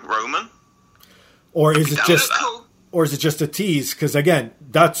boy Roman? Or is it just a tease? Because again,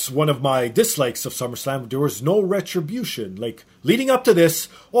 that's one of my dislikes of SummerSlam. There was no retribution. Like leading up to this,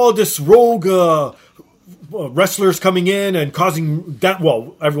 this rogue wrestlers coming in and causing that.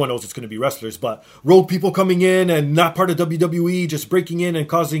 Well, everyone knows it's going to be wrestlers, but rogue people coming in and not part of WWE, just breaking in and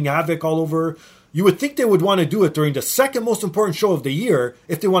causing havoc all over. You would think they would want to do it during the second most important show of the year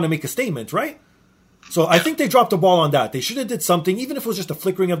if they want to make a statement, right? So I think they dropped the ball on that. They should have did something, even if it was just a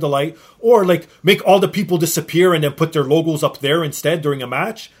flickering of the light, or like make all the people disappear and then put their logos up there instead during a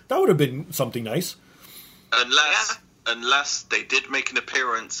match. That would have been something nice. Unless they did make an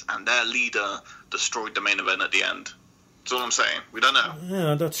appearance and their leader destroyed the main event at the end. That's all I'm saying. We don't know.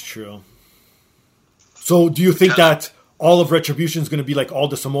 Yeah, that's true. So do you think that all of Retribution is going to be like all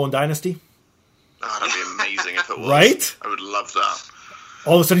the Samoan Dynasty? Oh, that'd be amazing if it was. Right? I would love that.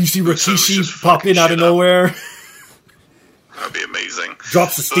 All of a sudden you see Rikishi pop in out of nowhere. That'd be amazing.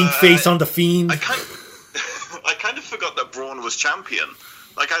 Drops the stink face on the Fiend. I kind of forgot that Braun was champion.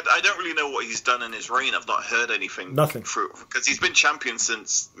 Like, I don't really know what he's done in his reign. I've not heard anything. Nothing. Because he's been champion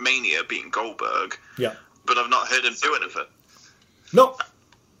since Mania, beating Goldberg. Yeah. But I've not heard him do anything. No.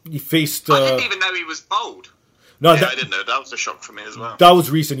 He faced... I didn't even know he was bold. No, I didn't know. That was a shock for me as well. That was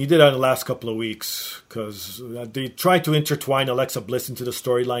recent. He did that in the last couple of weeks because they tried to intertwine Alexa Bliss into the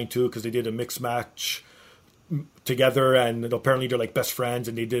storyline too because they did a mixed match together and apparently they're like best friends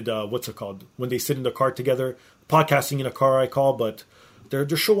and they did, what's it called? When they sit in the car together. Podcasting in a car, I call, but they're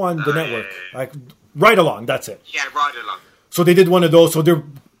show on the network. Ride Along, that's it. Yeah, Ride Along. So they did one of those. So they're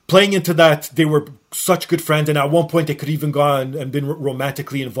playing into that. They were such good friends and at one point they could even gone and been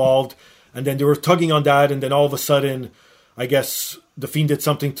romantically involved. And then they were tugging on that, and then all of a sudden, I guess the Fiend did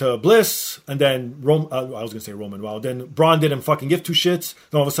something to Bliss, and then I was going to say Roman. Well, then Braun didn't fucking give two shits.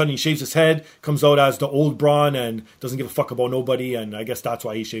 Then all of a sudden he shaves his head, comes out as the old Braun, and doesn't give a fuck about nobody. And I guess that's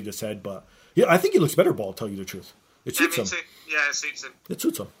why he shaved his head. But yeah, I think he looks better, Ball. Tell you the truth, it suits him. Too. Yeah, it suits him. It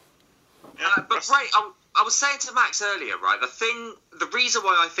suits him. Yeah, but right, I was saying to Max earlier, right? The reason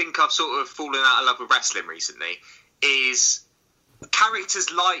why I think I've sort of fallen out of love with wrestling recently is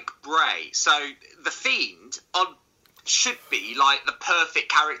characters like Bray. So the Fiend should be like the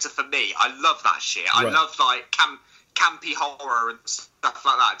perfect character for me. I love that shit. Right. I love like campy horror and stuff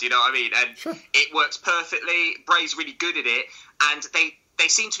like that. Do you know what I mean? And sure. It works perfectly. Bray's really good at it, and they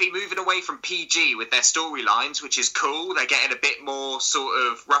seem to be moving away from PG with their storylines, which is cool. They're getting a bit more sort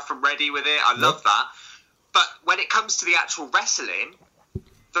of rough and ready with it. I love that. But when it comes to the actual wrestling,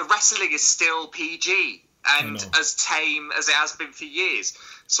 the wrestling is still PG. And as tame as it has been for years.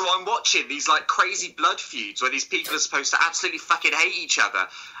 So I'm watching these like crazy blood feuds where these people are supposed to absolutely fucking hate each other,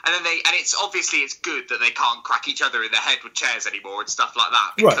 and then it's good that they can't crack each other in the head with chairs anymore and stuff like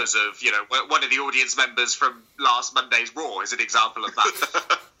that because of one of the audience members from last Monday's Raw is an example of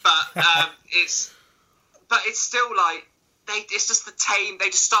that. but it's still like it's just the tame.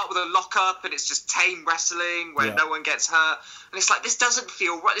 They just start with a lockup and it's just tame wrestling where no one gets hurt, and it's like this doesn't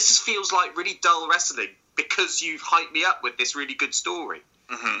feel right. This just feels like really dull wrestling. Because you've hyped me up with this really good story.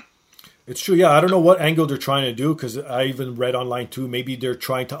 Mm-hmm. It's true, yeah. I don't know what angle they're trying to do, because I even read online too, maybe they're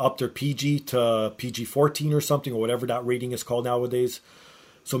trying to up their PG to PG-14 or something, or whatever that rating is called nowadays.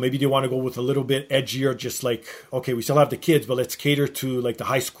 So maybe they want to go with a little bit edgier, just like, okay, we still have the kids, but let's cater to like the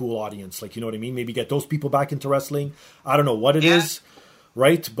high school audience. Like, you know what I mean? Maybe get those people back into wrestling. I don't know what it is,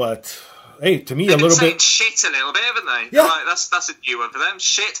 right? But... hey, to me, they've a little bit shit a little bit, haven't they? Yeah, like, that's a new one for them.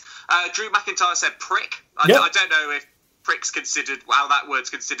 Shit. Drew McIntyre said prick. I don't know if prick's considered. How that word's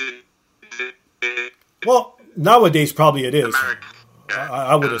considered. Well, nowadays probably it is.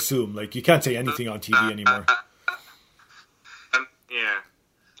 I would assume. Like you can't say anything on TV anymore.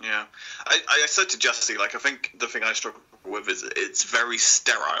 Yeah. I said to Jesse, like I think the thing I struggle with is it's very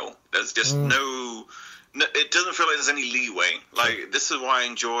sterile. There's just no, it doesn't feel like there's any leeway. Like, this is why I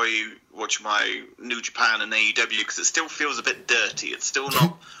enjoy watching my New Japan and AEW, because it still feels a bit dirty. It's still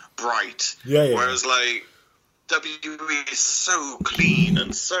not bright. Yeah. Whereas, like, WWE is so clean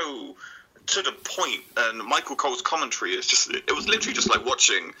and so to the point, and Michael Cole's commentary is just, it was literally just like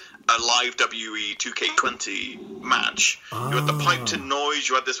watching a live WWE 2K20 match. You had the piped in noise,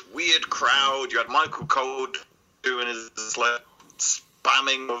 you had this weird crowd, you had Michael Cole doing his like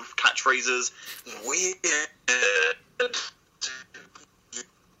spamming of catchphrases. Weird.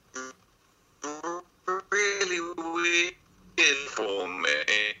 Really weird.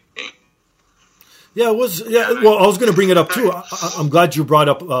 Yeah, it was. Yeah, well, I was going to bring it up too. I'm glad you brought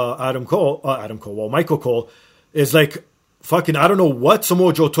up Michael Cole is like fucking. I don't know what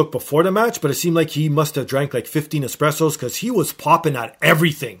Samoa Joe took before the match, but it seemed like he must have drank like 15 espressos because he was popping at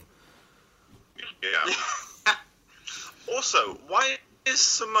everything. Yeah. Also, why is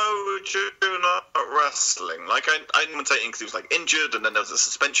Samoa Joe not wrestling? Like, I didn't take it because he was like injured, and then there was a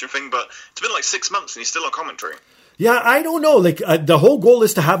suspension thing. But it's been like 6 months, and he's still on commentary. Yeah, I don't know. Like, the whole goal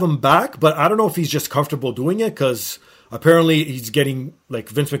is to have him back, but I don't know if he's just comfortable doing it because apparently he's getting, like,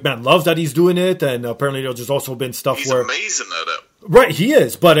 Vince McMahon loves that he's doing it, and apparently there's also been stuff he's amazing at it. Right, he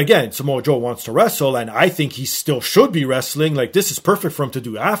is. But again, Samoa Joe wants to wrestle, and I think he still should be wrestling. Like, this is perfect for him to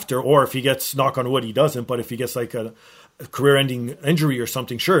do after, or if he gets, knock on wood, he doesn't, but if he gets, like, a career-ending injury or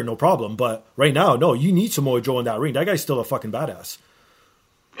something, sure, no problem. But right now, no, you need Samoa Joe in that ring. That guy's still a fucking badass.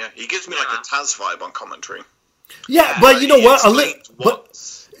 Yeah, he gives me, like, a Taz vibe on commentary. Yeah, but you know what? And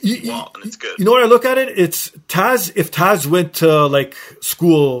it's good. You know what I look at it? It's Taz. If Taz went to like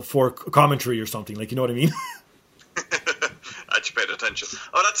school for commentary or something, like, you know what I mean? I just paid attention.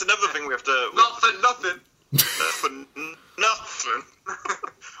 Oh, that's another thing we have to. Not for nothing. For nothing.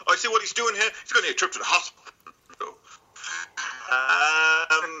 Oh, I see what he's doing here. He's going to get a trip to the hospital.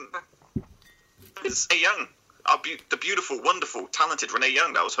 It's Renee Young, the beautiful, wonderful, talented Renee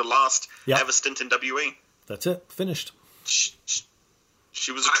Young. That was her last ever stint in WE. That's it. Finished. She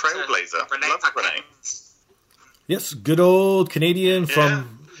was a trailblazer. Renee. Yes, good old Canadian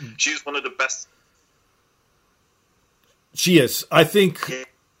from... She's one of the best. She is. I think...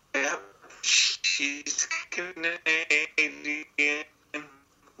 Yeah. She's Canadian.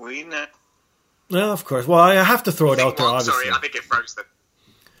 We know. Yeah, of course. Well, I have to throw it out there, obviously. Sorry, I think it froze them.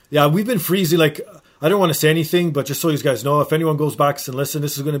 Yeah, we've been freezing. Like, I don't want to say anything, but just so you guys know, if anyone goes back and listen,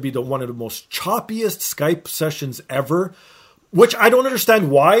 this is going to be one of the most choppiest Skype sessions ever, which I don't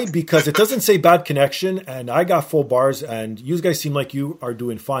understand why, because it doesn't say bad connection, and I got full bars, and you guys seem like you are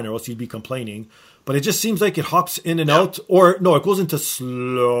doing fine, or else you'd be complaining. But it just seems like it hops in and out, or no, it goes into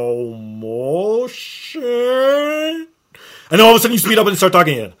slow motion, and then all of a sudden you speed up and start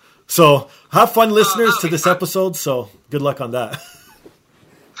talking again. So have fun, listeners, to this episode. So good luck on that.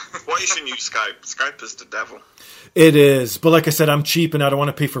 Why you shouldn't use Skype? Skype is the devil. It is, but like I said, I'm cheap and I don't want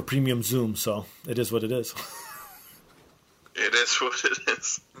to pay for premium Zoom, so it is what it is. It is what it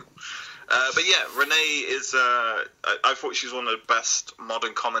is. But yeah, Renee is, I thought she's one of the best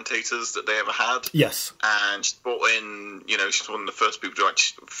modern commentators that they ever had. Yes. And she's brought in, she's one of the first people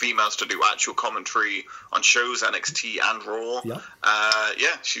females to do actual commentary on shows, NXT and Raw.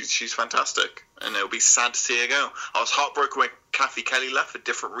 Yeah. She's fantastic. And it'll be sad to see her go. I was heartbroken when Kathy Kelly left for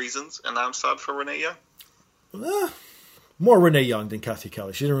different reasons, and now I'm sad for Renee Young. More Renee Young than Kathy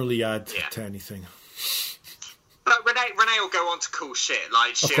Kelly. She didn't really add to anything. But Renee will go on to cool shit.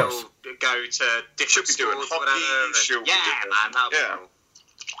 Like, she'll go to different stores, whatever. Man, that'll be cool.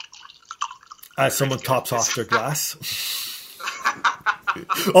 As someone tops off their glass.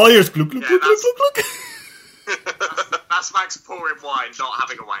 All yours, gluk, gluk, gluk, gluk, gluk. That's Max pouring wine, not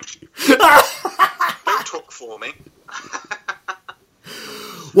having a wank. Don't talk for me.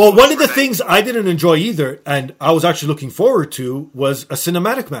 Well, one of the things I didn't enjoy either, and I was actually looking forward to, was a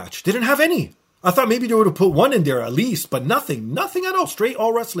cinematic match. Didn't have any. I thought maybe they would have put one in there at least, but nothing at all. Straight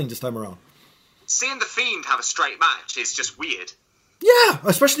all wrestling this time around. Seeing The Fiend have a straight match is just weird. Yeah,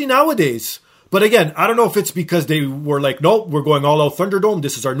 especially nowadays. But again, I don't know if it's because they were like, nope, we're going all out ThunderDome.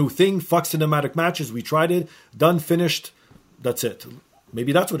 This is our new thing. Fuck cinematic matches. We tried it. Done, finished. That's it.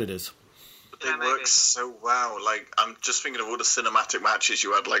 Maybe that's what it is. It works so well. Like, I'm just thinking of all the cinematic matches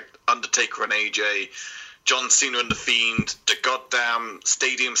you had, like Undertaker and AJ, John Cena and The Fiend, the goddamn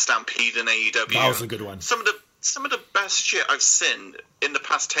Stadium Stampede in AEW. That was a good one. Some of the best shit I've seen in the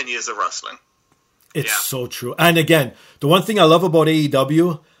past 10 years of wrestling. It's so true. And again, the one thing I love about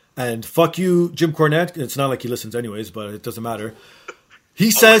AEW, and fuck you, Jim Cornette, it's not like he listens anyways, but it doesn't matter. He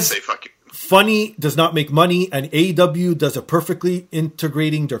says, fuck you. Funny does not make money, and AEW does it perfectly,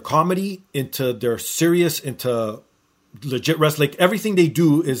 integrating their comedy into their serious, into legit wrestling. Like, everything they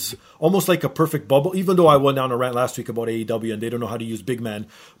do is almost like a perfect bubble, even though I went down a rant last week about AEW and they don't know how to use big man.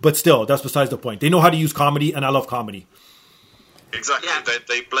 But still, that's besides the point. They know how to use comedy, and I love comedy. Exactly. Yeah.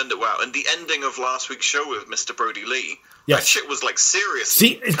 They blend it well. And the ending of last week's show with Mr. Brody Lee, that shit was like serious.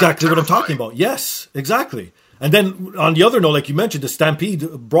 See, exactly what I'm talking about. Yes, exactly. And then on the other note, like you mentioned, the Stampede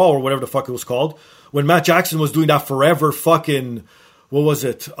Brawl or whatever the fuck it was called, when Matt Jackson was doing that forever fucking, what was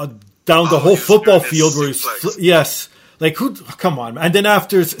it, down the whole football field where he's, yes. Like, come on. And then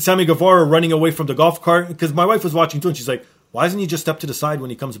after Sammy Guevara running away from the golf cart, because my wife was watching too, and she's like, why doesn't he just step to the side when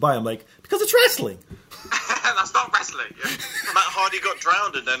he comes by? I'm like, because it's wrestling. That's not wrestling. Yeah. Matt Hardy got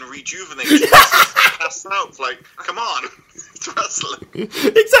drowned and then rejuvenated. Passed out. Like, come on, it's wrestling.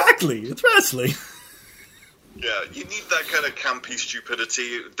 Exactly, it's wrestling. Yeah, you need that kind of campy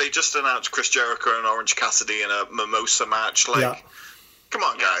stupidity. They just announced Chris Jericho and Orange Cassidy in a mimosa match. Like, come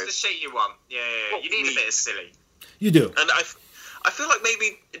on, guys. That's the shit you want. Yeah. You need a bit of silly. You do. And I feel like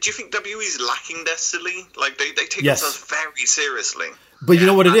maybe, do you think WWE's lacking their silly? Like, they take themselves very seriously. But you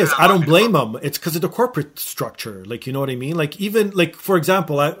know what it is? I don't blame them. It's because of the corporate structure. Like, you know what I mean? Like, even, like, for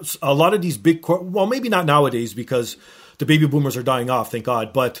example, a lot of these big, well, maybe not nowadays because the baby boomers are dying off, thank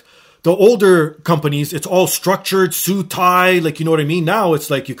God. But the older companies, it's all structured, suit, tie, like, you know what I mean? Now it's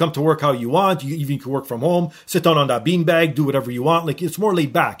like you come to work how you want. You even can work from home, sit down on that beanbag, do whatever you want. Like, it's more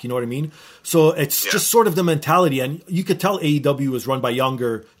laid back, you know what I mean? So it's just sort of the mentality. And you could tell AEW is run by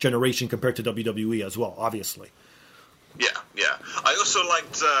younger generation compared to WWE as well, obviously. Yeah. I also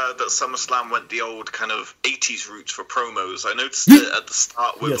liked that SummerSlam went the old kind of 80s roots for promos. I noticed it at the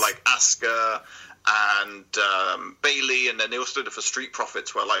start with like Asuka and Bayley, and then they also did it for Street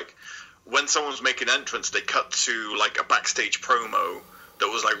Profits, where like when someone was making an entrance, they cut to like a backstage promo that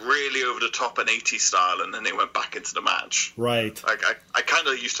was like really over the top and 80s style, and then they went back into the match. Right. Like I kind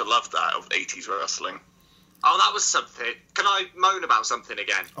of used to love that of 80s wrestling. Oh, that was something. Can I moan about something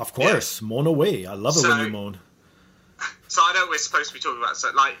again? Of course, moan away. I love it when you moan. So I know we're supposed to be talking about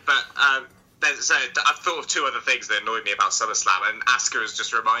I've thought of two other things that annoyed me about SummerSlam, and Asuka has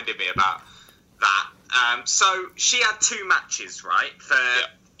just reminded me about that. So she had 2 matches, right, for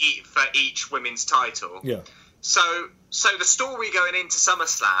each women's title. Yeah. So the story going into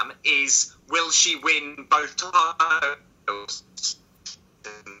SummerSlam is, will she win both titles?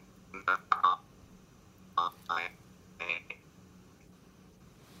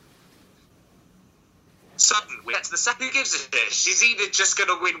 Suddenly, we get to the second. Who gives a shit? She's either just going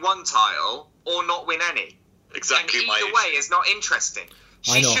to win one title or not win any. Exactly. And either way is not interesting.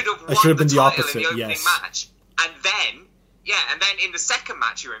 She should have won been the the title opposite, in the opening match, and then in the second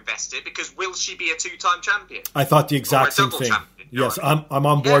match you're invested because will she be a 2-time champion? I thought the exact same thing. Yes, I'm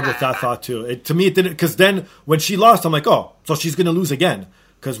on board with that thought too. To me, it didn't, because then when she lost, I'm like, oh, so she's going to lose again.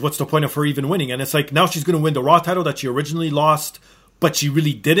 Because what's the point of her even winning? And it's like now she's going to win the Raw title that she originally lost, but she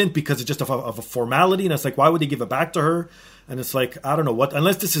really didn't because it's just of a formality. And it's like, why would they give it back to her? And it's like, I don't know what,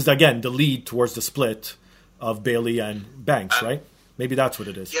 unless this is, again, the lead towards the split of Bayley and Banks, right? Maybe that's what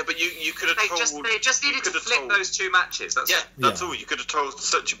it is. Yeah, but you could have told... They just needed to flip those 2 matches. That's all. You could have told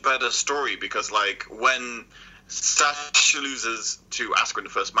such a better story because, like, when Sasha loses to Asuka in the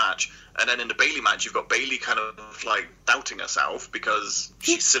first match, and then in the Bayley match, you've got Bayley kind of, like, doubting herself because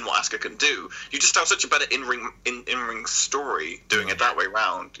she's seen what Asuka can do. You just have such a better in-ring story doing it that way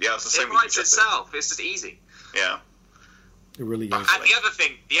round. Yeah, it's the same. It writes itself. It's just easy. Yeah. It really is. And the other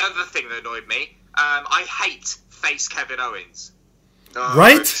thing that annoyed me, I hate face Kevin Owens.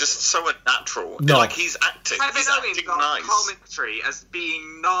 Right? It's just so unnatural. No. Like, he's acting. Kevin Owens got nice. Commentary as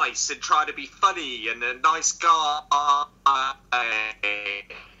being nice and trying to be funny and a nice guy.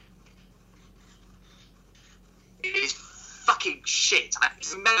 He's fucking shit.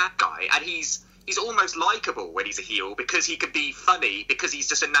 He's a mad guy, and he's almost likable when he's a heel because he can be funny because he's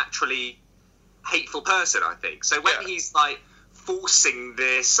just a naturally hateful person, I think. So when he's like forcing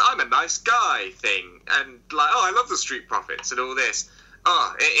this I'm a nice guy thing and like, oh, I love the Street Profits and all this,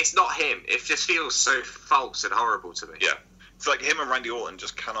 it's not him. It just feels so false and horrible to me. Yeah, it's like him and Randy Orton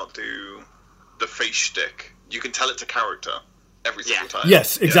just cannot do the face shtick. You can tell it's a character every single time.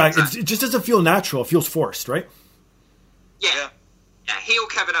 Yes, exactly. It just doesn't feel natural. It feels forced, right? Yeah. Heel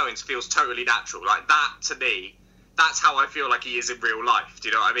Kevin Owens feels totally natural. Like that, to me, that's how I feel like he is in real life. Do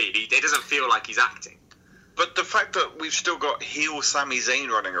you know what I mean? It doesn't feel like he's acting. But the fact that we've still got heel Sami Zayn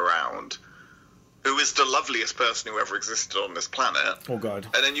running around, who is the loveliest person who ever existed on this planet. Oh, God.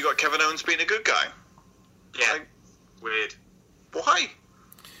 And then you got Kevin Owens being a good guy. Yeah. Like, weird. Why?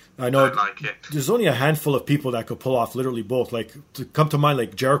 I know. Don't like it. There's only a handful of people that could pull off literally both. Like, to come to mind,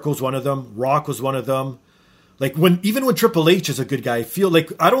 like Jericho's one of them. Rock was one of them. Like, even when Triple H is a good guy, I feel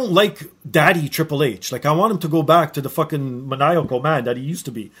like I don't like Daddy Triple H. Like, I want him to go back to the fucking maniacal man that he used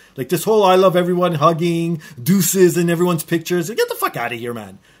to be. Like, this whole I love everyone hugging, deuces in everyone's pictures. Like, get the fuck out of here,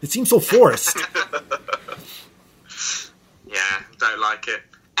 man. It seems so forced. Yeah, don't like it.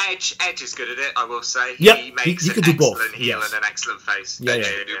 Edge is good at it, I will say. Yep, he makes he an can do both. excellent heel and an excellent face. Yeah, Edge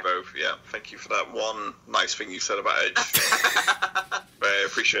can do both, yeah. Thank you for that one nice thing you said about Edge. Very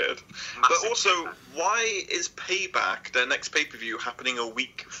appreciated. But also, why is Payback, their next pay-per-view, happening a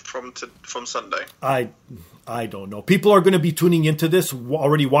week from Sunday? I don't know. People are going to be tuning into this,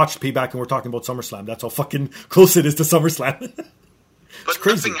 already watched Payback, and we're talking about SummerSlam. That's how fucking close it is to SummerSlam. But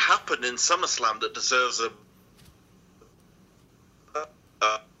nothing happened in SummerSlam that deserves a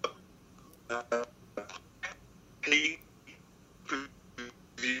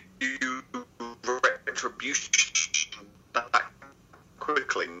retribution back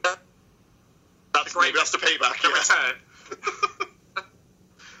quickly. Maybe that's the payback. Yeah.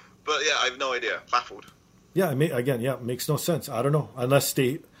 But yeah, I have no idea. Baffled. Yeah, it makes no sense. I don't know. Unless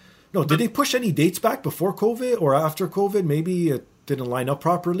did they push any dates back before COVID or after COVID? Maybe it didn't line up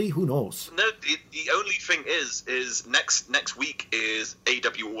properly. Who knows? No, the only thing is next week is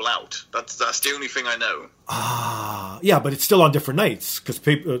AW All Out. That's the only thing I know. Yeah, but it's still on different nights because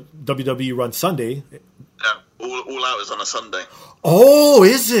WWE runs Sunday. Yeah, All Out is on a Sunday. Oh,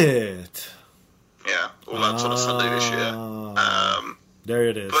 is it? Yeah, All Out's on a Sunday this year. There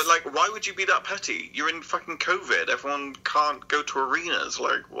it is. But, like, why would you be that petty? You're in fucking COVID. Everyone can't go to arenas.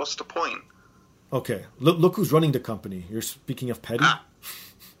 Like, what's the point? Okay, look who's running the company. You're speaking of petty?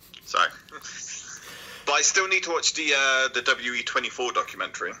 Sorry. But I still need to watch the WE24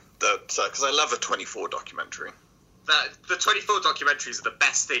 documentary. Because I love a 24 documentary. The 24 documentaries are the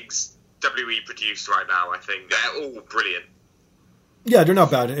best things WE produced right now, I think. They're all brilliant. Yeah, they're not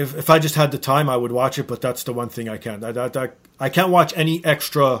bad. If I just had the time, I would watch it, but that's the one thing I can't. I can't watch any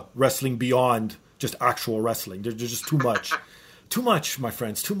extra wrestling beyond just actual wrestling. There's just too much. Too much, my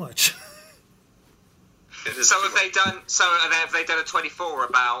friends, too much. So have they done a 24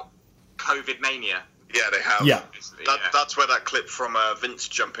 about COVID mania? Yeah, they have. Yeah. That's where that clip from Vince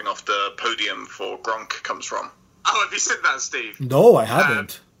jumping off the podium for Gronk comes from. Oh, have you seen that, Steve? No, I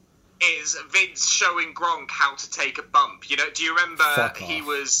haven't. Is Vince showing Gronk how to take a bump? You know, do you remember he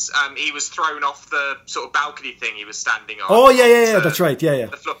was thrown off the sort of balcony thing he was standing on? Oh yeah, that's right, yeah.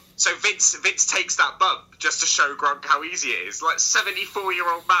 The floor. So Vince takes that bump just to show Gronk how easy it is. Like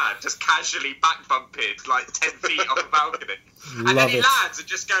 74-year-old man just casually back bumped like 10 feet off the balcony, and then he lands and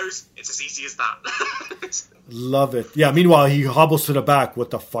just goes, "It's as easy as that." Love it. Yeah. Meanwhile, he hobbles to the back.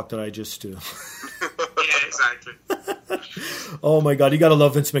 What the fuck did I just do? Yeah, exactly. Oh my God, you gotta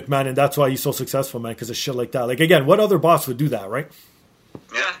love Vince McMahon, and that's why he's so successful, man. Because of shit like that. Like again, what other boss would do that, right?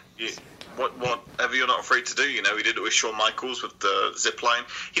 Yeah. Whatever you're not afraid to do, you know. He did it with Shawn Michaels with the zip line.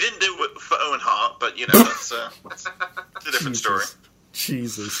 He didn't do it for Owen Hart, but you know that's a different story.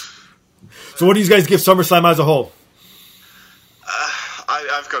 Jesus. So, what do you guys give SummerSlam as a whole?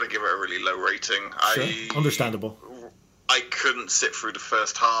 I've got to give it a really low rating. Sure. Understandable. I couldn't sit through the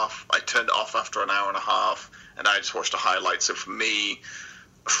first half. I turned it off after an hour and a half, and I just watched the highlights. So for me,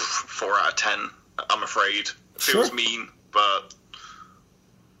 4 out of 10. I'm afraid. Feels mean, but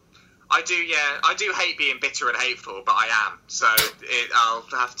I do hate being bitter and hateful, but I am. So I'll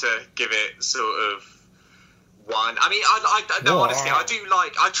have to give it sort of 1. I mean, honestly, I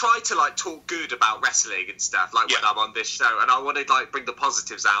try to like talk good about wrestling and stuff, like when I'm on this show, and I want to like bring the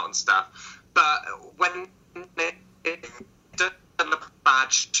positives out and stuff. But when it's a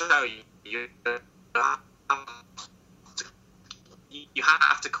bad show, you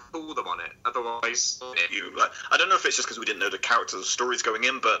have to call them on it, otherwise. I don't know if it's just because we didn't know the characters or stories going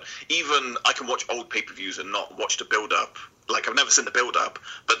in, but even I can watch old pay-per-views and not watch the build-up. Like I've never seen the build-up,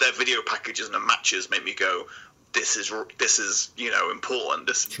 but their video packages and the matches make me go, "This is important.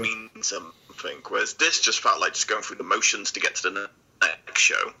 This means something." Whereas this just felt like just going through the motions to get to the next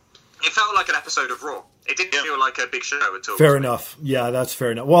show. It felt like an episode of Raw. It didn't feel like a big show at all. Fair enough. Yeah, that's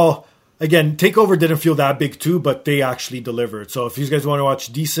fair enough. Well, again, TakeOver didn't feel that big too, but they actually delivered. So if you guys want to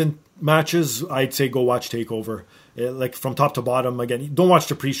watch decent matches, I'd say go watch TakeOver. Like from top to bottom. Again, don't watch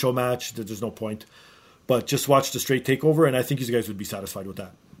the pre-show match. There's no point. But just watch the straight TakeOver, and I think you guys would be satisfied with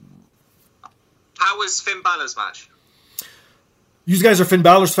that. How was Finn Balor's match? You guys are Finn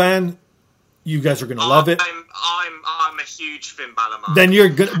Balor's fan. You guys are going to love it. I'm a huge Finn Balor man. Then you're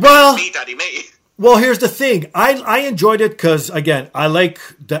good. Well, me, daddy, me. Well, here's the thing. I enjoyed it because, again, I like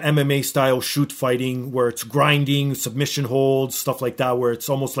the MMA style shoot fighting where it's grinding, submission holds, stuff like that, where it's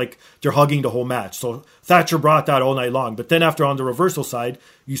almost like they're hugging the whole match. So Thatcher brought that all night long. But then after on the reversal side,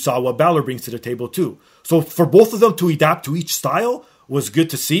 you saw what Balor brings to the table too. So for both of them to adapt to each style was good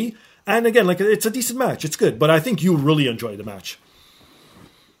to see. And again, like it's a decent match. It's good. But I think you really enjoyed the match.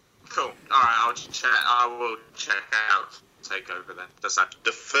 Cool. All right, I will check out TakeOver then. That's that.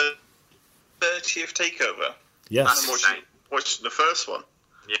 The 30th TakeOver. Yes. Watch the first one.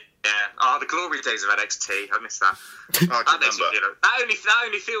 Yeah. Oh, the glory days of NXT. I missed that. That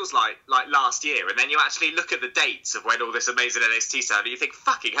only feels like last year, and then you actually look at the dates of when all this amazing NXT started, and you think,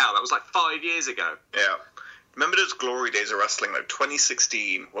 fucking hell, that was like 5 years ago. Yeah. Remember those glory days of wrestling, like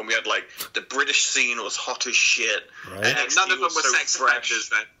 2016, when we had like the British scene was hot as shit, right. And none of them were sex offenders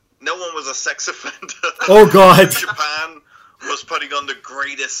then. No one was a sex offender. Oh God! Japan was putting on the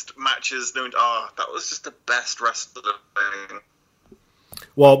greatest matches known. That was just the best wrestling.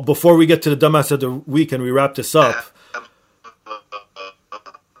 Well, before we get to the dumbass of the week and we wrap this up,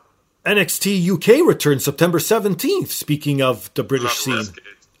 NXT UK returns September 17th, speaking of the British scene.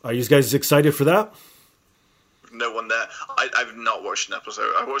 Are you guys excited for that? No one there. I've not watched an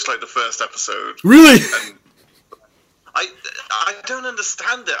episode. I watched the first episode. Really? And I don't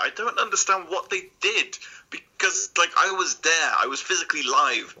understand it. I don't understand what they did. Because, I was there. I was physically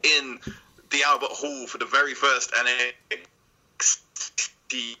live in the Albert Hall for the very first NXT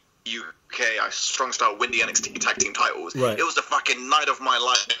UK. Strong Style win the NXT tag team titles. Right. It was the fucking night of my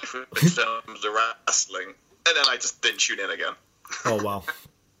life in terms of wrestling. And then I just didn't tune in again. Oh, wow.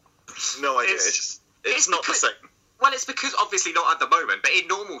 No idea. It's not the same. Well, it's because, obviously not at the moment, but in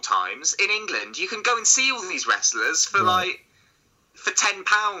normal times, in England, you can go and see all these wrestlers for, for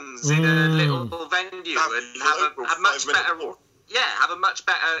 £10 in a little venue and have a much better... Yeah, have a much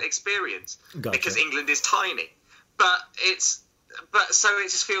better experience. Gotcha. Because England is tiny. So it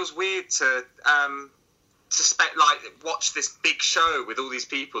just feels weird to watch this big show with all these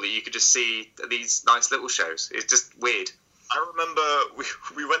people that you could just see at these nice little shows. It's just weird. I remember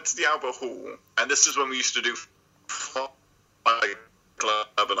we went to the Albert Hall, and this is when we used to do Fight Club,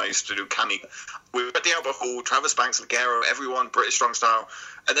 and I used to do Canny. We were at the Albert Hall, Travis Banks, Ligero, everyone, British Strong Style.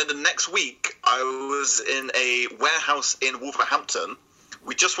 And then the next week, I was in a warehouse in Wolverhampton.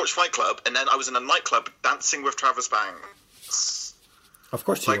 We just watched Fight Club, and then I was in a nightclub dancing with Travis Banks. Of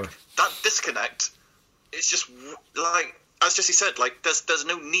course you were. That disconnect, it's just, as Jesse said, there's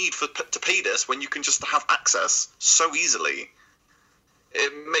no need to pay this when you can just have access so easily.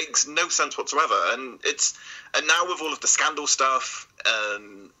 It makes no sense whatsoever, and now with all of the scandal stuff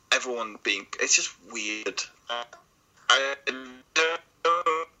and everyone being, it's just weird. I don't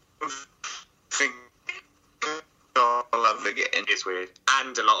think I'll ever get in. It's weird,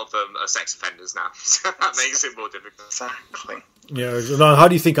 and a lot of them are sex offenders now, so that makes it more difficult. Exactly. Yeah. How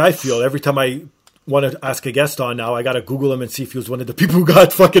do you think I feel every time I want to ask a guest on? Now I got to Google him and see if he was one of the people who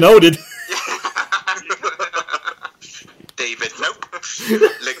got fucking outed. David, nope.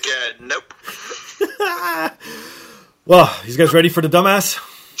 Nope. Well, you guys ready for the dumbass?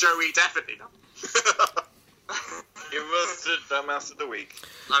 Joey, definitely not. Give us the dumbass of the week.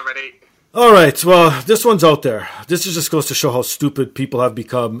 I'm ready. All right, well, this one's out there. This just goes to show how stupid people have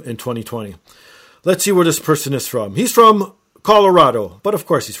become in 2020. Let's see where this person is from. He's from Colorado, but of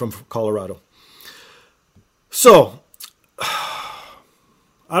course he's from Colorado. So,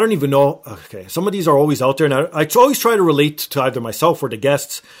 I don't even know. Okay, some of these are always out there, and I always try to relate to either myself or the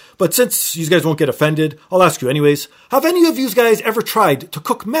guests. But since you guys won't get offended, I'll ask you anyways. Have any of you guys ever tried to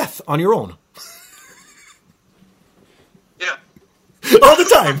cook meth on your own? Yeah. All the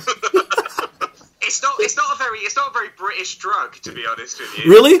time. It's not a very British drug, to be honest with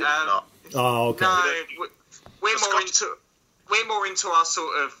you. Really? No. Oh, okay. No, we're more into our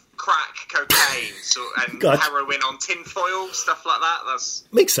sort of crack, cocaine, and Gotcha. heroin on tinfoil, stuff like that.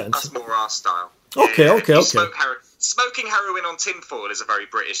 Makes sense. That's more our style. Okay. Smoking heroin on tinfoil is a very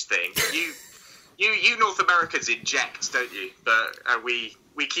British thing. You North Americans inject, don't you? But we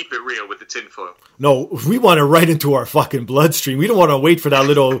keep it real with the tinfoil. No, we want it right into our fucking bloodstream. We don't want to wait for that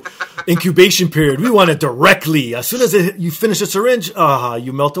little incubation period. We want it directly. As soon as you finish a syringe,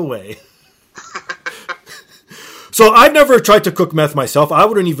 you melt away. So I've never tried to cook meth myself. I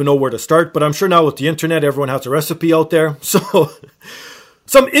wouldn't even know where to start, but I'm sure now with the internet, everyone has a recipe out there. So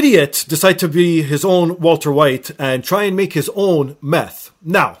some idiot decided to be his own Walter White and try and make his own meth.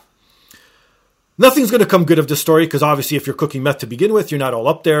 Now, nothing's going to come good of this story because obviously if you're cooking meth to begin with, you're not all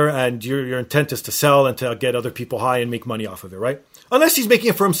up there and your intent is to sell and to get other people high and make money off of it, right? Unless he's making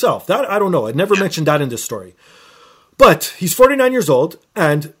it for himself. That I don't know. I never mentioned that in this story. But he's 49 years old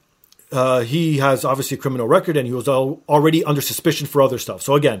and he has obviously a criminal record and he was already under suspicion for other stuff.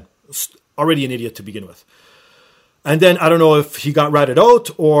 So again, already an idiot to begin with. And then I don't know if he got ratted out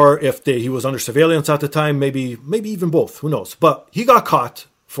or if he was under surveillance at the time. Maybe even both. Who knows? But he got caught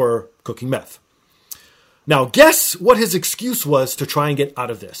for cooking meth. Now, guess what his excuse was to try and get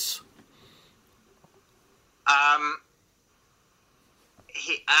out of this?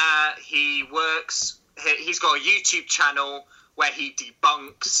 He works. He's got a YouTube channel where he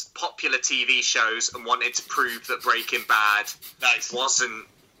debunks popular TV shows and wanted to prove that Breaking Bad wasn't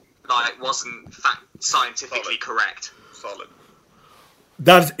scientifically correct. Solid.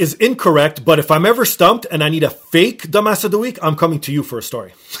 That is incorrect, but if I'm ever stumped and I need a fake dumbass of the week, I'm coming to you for a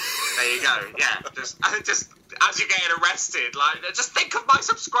story. There you go. Yeah, just as you're getting arrested, just think of my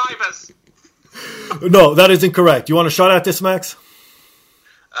subscribers. No, that is incorrect. You want a shot at this, Max?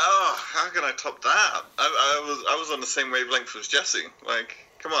 Oh, how can I top that? I was on the same wavelength as Jesse.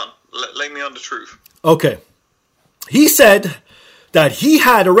 Come on, lay me on the truth. Okay. He said that he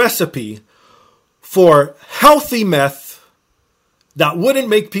had a recipe for healthy meth that wouldn't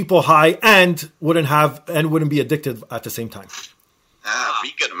make people high and wouldn't be addicted at the same time.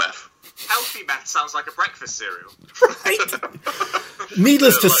 Vegan meth. Healthy meth sounds like a breakfast cereal. Right?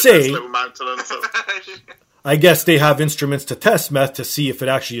 Needless to say, I guess they have instruments to test meth to see if it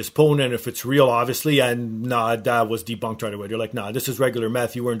actually is potent, if it's real, obviously. And that was debunked right away. They're like, this is regular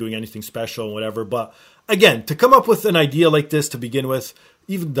meth. You weren't doing anything special and whatever. But again, to come up with an idea like this to begin with,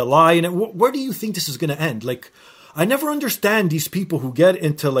 even the lie in it, where do you think this is going to end? Like, I never understand these people who get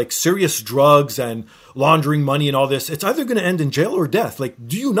into like serious drugs and laundering money and all this. It's either going to end in jail or death. Like,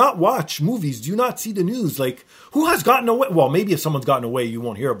 do you not watch movies? Do you not see the news? Like, who has gotten away? Well, maybe if someone's gotten away, you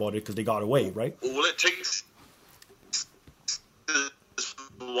won't hear about it because they got away, right? All it takes is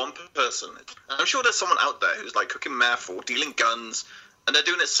one person. I'm sure there's someone out there who's like cooking meth or dealing guns, and they're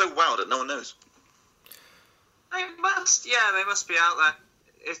doing it so well that no one knows. They must be out there.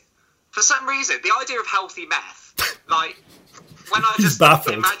 For some reason, the idea of healthy meth, like, when I just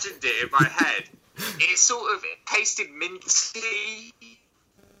imagined it in my head, it sort of tasted minty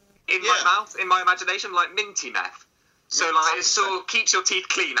in my mouth, in my imagination, like minty meth. So, like, it sort of keeps your teeth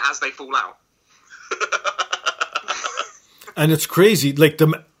clean as they fall out. And it's crazy. Like,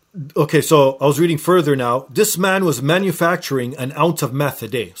 okay, so I was reading further now. This man was manufacturing an ounce of meth a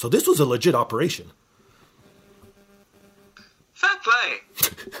day. So this was a legit operation. Fair play.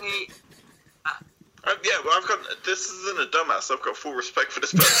 This isn't a dumbass. I've got full respect for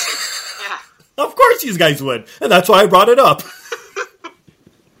this person. Yeah. Of course these guys would. And that's why I brought it up.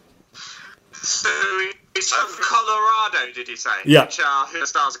 So he's from Colorado, did you say? Yeah. Which the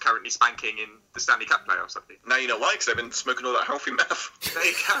Stars are currently spanking in the Stanley Cup playoffs, I think. Now you know why, because they've been smoking all that healthy meth. There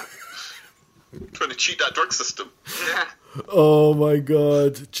you go. Trying to cheat that drug system. Yeah. Oh my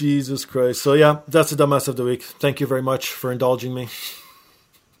God. Jesus Christ. So yeah, that's the dumbass of the week. Thank you very much for indulging me.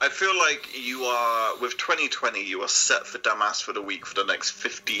 I feel like you are, with 2020, you are set for dumbass for the week for the next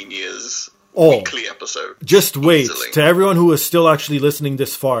 15 years. Weekly episode. Just wait. Easily. To everyone who is still actually listening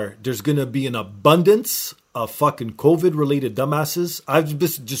this far, there's going to be an abundance of fucking COVID-related dumbasses. I've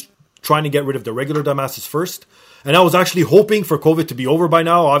just trying to get rid of the regular dumbasses first. And I was actually hoping for COVID to be over by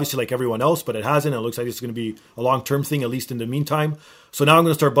now, obviously like everyone else, but it hasn't. It looks like it's going to be a long-term thing, at least in the meantime. So now I'm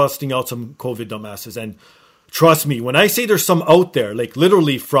going to start busting out some COVID dumbasses. And trust me, when I say there's some out there, like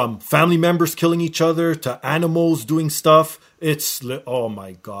literally from family members killing each other to animals doing stuff, it's, oh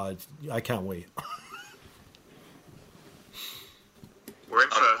my God, I can't wait. We're in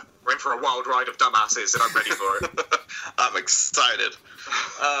for a wild ride of dumbasses, and I'm ready for it. I'm excited.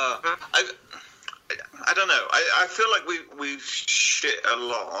 I don't know. I feel like we shit a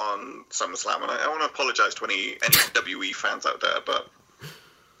lot on SummerSlam, and I want to apologise to any WWE fans out there, but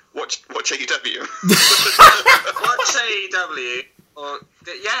watch AEW. Watch AEW.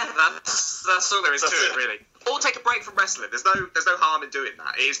 That's all there is to it, really. Or take a break from wrestling. There's no harm in doing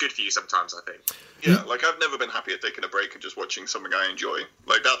that. It is good for you sometimes, I think. Yeah, like I've never been happy at taking a break and just watching something I enjoy.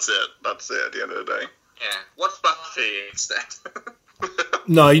 Like that's it. That's it at the end of the day. Yeah. Watch Buffy instead.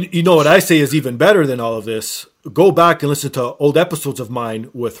 No, you know what I say is even better than all of this. Go back and listen to old episodes of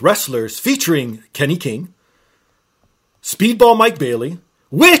mine with wrestlers featuring Kenny King, Speedball Mike Bailey,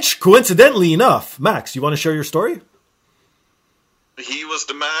 which, coincidentally enough, Max, you want to share your story? He was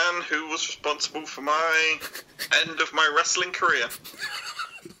the man who was responsible for my end of my wrestling career.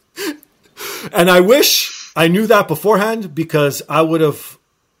 And I wish I knew that beforehand, because I would have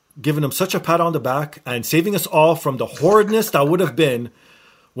given him such a pat on the back and saving us all from the horridness that would have been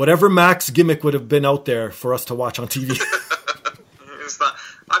whatever Max gimmick would have been out there for us to watch on TV.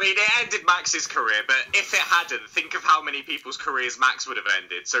 I mean, it ended Max's career, but if it hadn't, think of how many people's careers Max would have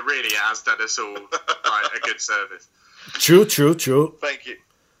ended. So really, it has done us all a good service. True. Thank you,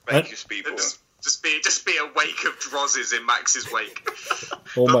 Speedball. Just be a wake of Drozes in Max's wake.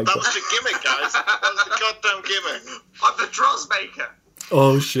 Oh my God. That was the gimmick, guys. That was the goddamn gimmick. I'm the Droz maker.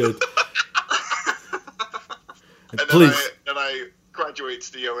 Oh shit. And please. then I graduate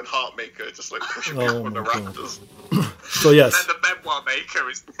to the Owen Hart maker, just like pushing me up on the rafters. So yes. Then the memoir maker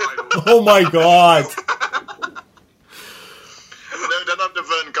is the final. Oh my God. Then I'm the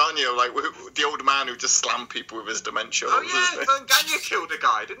Vern Gagne, like the old man who just slammed people with his dementia. Oh yeah, Vern Gagne killed a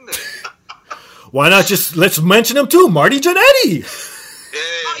guy, didn't he? Why not let's mention him too, Marty Jannetty. Yeah.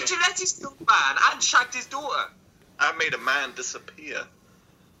 Marty Jannetty's still a man and shagged his daughter. I made a man disappear.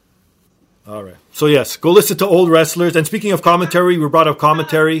 All right. So yes, go listen to old wrestlers. And speaking of commentary, we brought up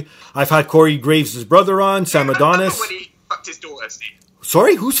commentary. I've had Corey Graves' brother on, Sam Adonis. When he fucked his daughter, Steve.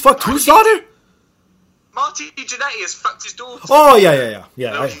 Sorry, who's fucked whose daughter? Marty Jannetty has fucked his daughter. Oh yeah.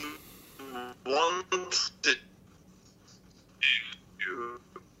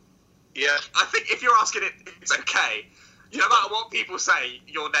 Yeah. I think if you're asking it, it's okay. No matter what people say,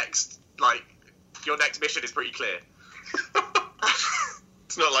 your next mission is pretty clear.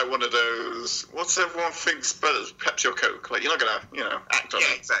 It's not like one of those, what's everyone thinks better, Pepsi or Coke? Like, you're not going to, act on it.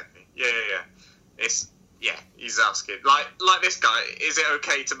 Yeah, exactly. Yeah. He's asking. Like this guy, is it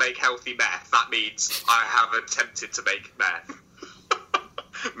okay to make healthy meth? That means I have attempted to make meth.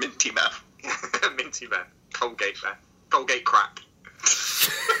 Minty meth. Minty meth. Colgate meth. Colgate crack.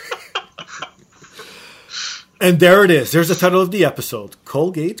 And there it is. There's the title of the episode.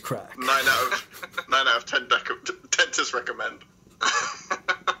 Colgate crack. 9 out of 10 dentists recommend.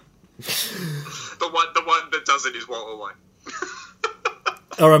 The one that doesn't is Walter White.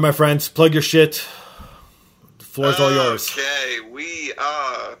 All right, my friends, plug your shit. The floor's all yours. Okay, we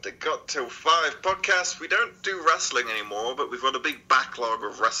are the Got Till 5 podcast. We don't do wrestling anymore, but we've got a big backlog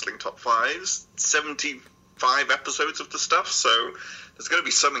of wrestling top 5s. 75 episodes of the stuff, so there's going to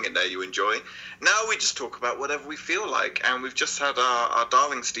be something in there you enjoy. Now we just talk about whatever we feel like, and we've just had our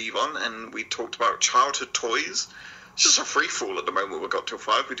darling Steve on, and we talked about childhood toys. It's just a free-for-all at the moment. We've got till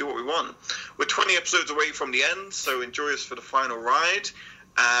 5. We do what we want. We're 20 episodes away from the end, so enjoy us for the final ride.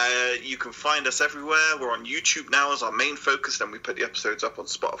 You can find us everywhere. We're on YouTube now as our main focus. Then we put the episodes up on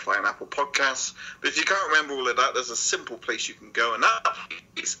Spotify and Apple Podcasts. But if you can't remember all of that, there's a simple place you can go, and that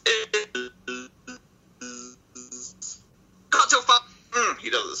place is... Got Till 5. He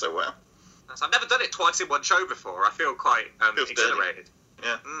does it so well. I've never done it twice in one show before. I feel quite exhilarated.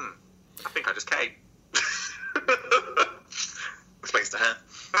 Yeah. I think I just came. Explains the hair.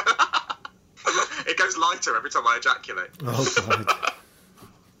 It goes lighter every time I ejaculate. Oh, God.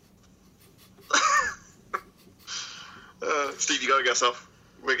 Steve, you gotta guess off.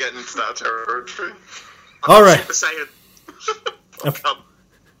 We're getting into that territory. All right. Super Saiyan.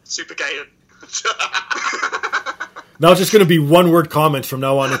 Super Gaian. Now it's just going to be one-word comments from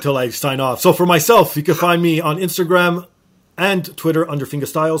now on until I sign off. So for myself, you can find me on Instagram and Twitter under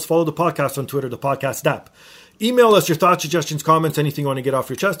Fingerstyles. Follow the podcast on Twitter, the Podcast App. Email us your thoughts, suggestions, comments, anything you want to get off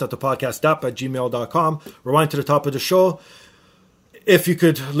your chest at thepodcastapp@gmail.com. Rewind to the top of the show. If you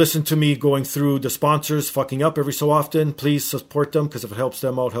could listen to me going through the sponsors fucking up every so often, please support them, because if it helps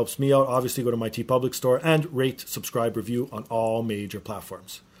them out, helps me out. Obviously, go to my TeePublic store and rate, subscribe, review on all major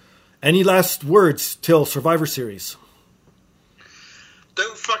platforms. Any last words till Survivor Series?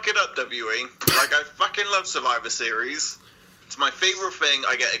 Don't fuck it up, WE. Like, I fucking love Survivor Series. It's my favourite thing.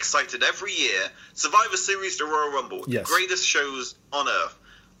 I get excited every year. Survivor Series, the Royal Rumble. Yes. The greatest shows on Earth.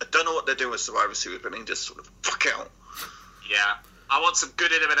 I don't know what they're doing with Survivor Series, but they can just sort of fuck out. Yeah. I want some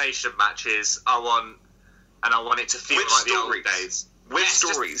good elimination matches. I want it to feel like the old days. With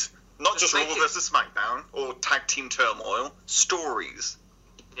stories. Not just Raw versus SmackDown or Tag Team Turmoil. Stories.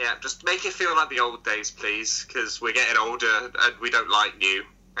 Yeah, just make it feel like the old days, please, because we're getting older and we don't like new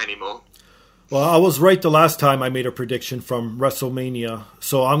anymore. Well, I was right the last time I made a prediction from WrestleMania,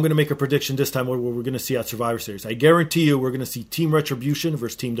 so I'm going to make a prediction this time what we're going to see at Survivor Series. I guarantee you we're going to see Team Retribution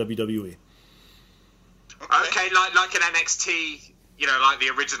versus Team WWE. Okay, like an NXT, like the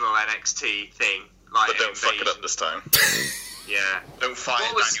original NXT thing. Like but don't fuck it up this time. Yeah. Don't fire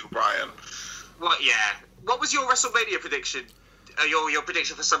Daniel Bryan. What was your WrestleMania prediction? Your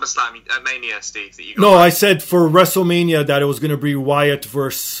prediction for SummerSlam Mania, Steve, that you got? No, I said for WrestleMania that it was going to be Wyatt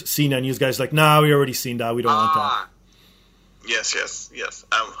versus Cena, and you guys like, nah, we already seen that. We don't want that. Yes.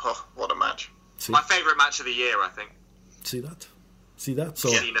 What a match. See? My favourite match of the year, I think. See that? So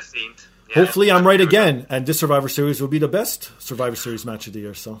Cena themed. Yeah. Hopefully I'm right again, and this Survivor Series will be the best Survivor Series match of the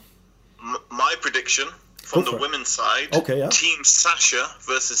year. So my prediction from the women's side, Team Sasha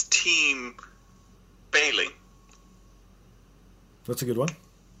versus Team Bayley. That's a good one.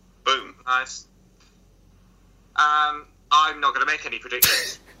 Boom. Nice. I'm not going to make any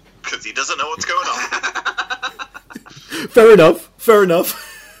predictions. Because he doesn't know what's going on. Fair enough.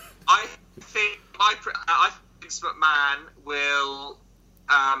 I think Vince McMahon will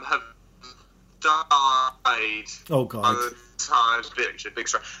have died. Oh, God. Big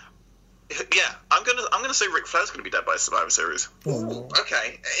strike. Yeah, I'm gonna say Ric Flair's gonna be dead by Survivor Series. Ooh,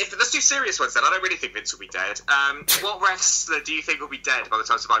 okay. Let's do serious ones then. I don't really think Vince will be dead. What wrestler do you think will be dead by the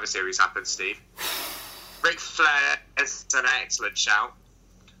time Survivor Series happens, Steve? Ric Flair is an excellent shout.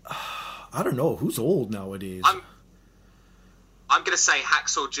 I don't know. Who's old nowadays? I'm gonna say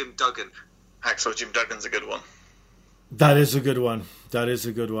Hacksaw Jim Duggan. Hacksaw Jim Duggan's a good one. That is a good one.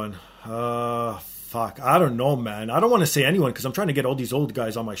 Fuck, I don't know, man. I don't want to say anyone because I'm trying to get all these old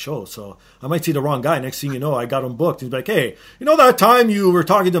guys on my show. So I might see the wrong guy. Next thing you know, I got him booked. He's like, hey, that time you were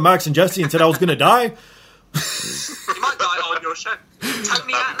talking to Max and Jesse and said I was going to die? You might die on your show.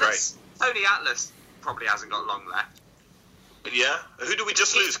 Tony Atlas probably hasn't got long left. Yeah. Who do we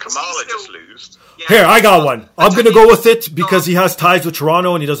just lose? Kamala just lose. Yeah. Here, I got one. I'm going to go with it because he has ties with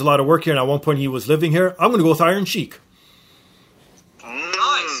Toronto and he does a lot of work here. And at one point he was living here. I'm going to go with Iron Sheik.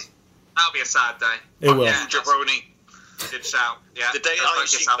 Nice. That'll be a sad day. It will. Yeah, jabroni. Good shout. Yeah. The day Iron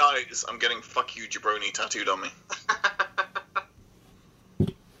Sheik dies, I'm getting "fuck you, jabroni" tattooed on me.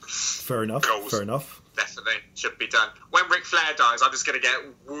 Fair enough. Fair enough. Definitely should be done. When Ric Flair dies, I'm just going to get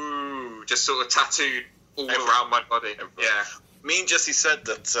 "woo" just sort of tattooed all around my body. Yeah. Me and Jesse said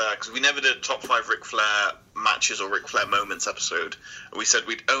that because we never did a top 5 Ric Flair matches or Ric Flair moments episode, and we said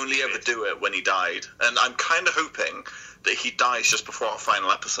we'd only ever do it when he died. And I'm kind of hoping that he dies just before our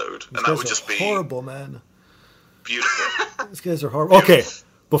final episode, and that would just be horrible, man. Beautiful. These guys are horrible. Okay,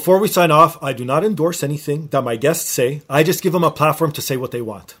 before we sign off, I do not endorse anything that my guests say. I just give them a platform to say what they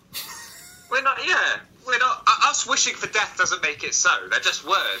want. We're not. Us wishing for death doesn't make it so. They're just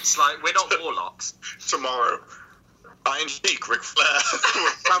words. Like, we're not warlocks. Tomorrow, Iron Sheik, Ric Flair,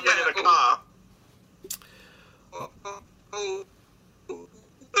 we're traveling in a car.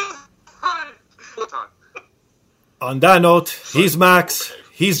 On that note, he's Max,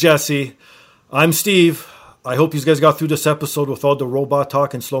 he's Jesse, I'm Steve. I hope you guys got through this episode with all the robot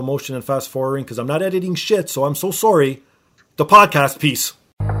talk and slow motion and fast forwarding because I'm not editing shit, so I'm so sorry. The podcast, peace.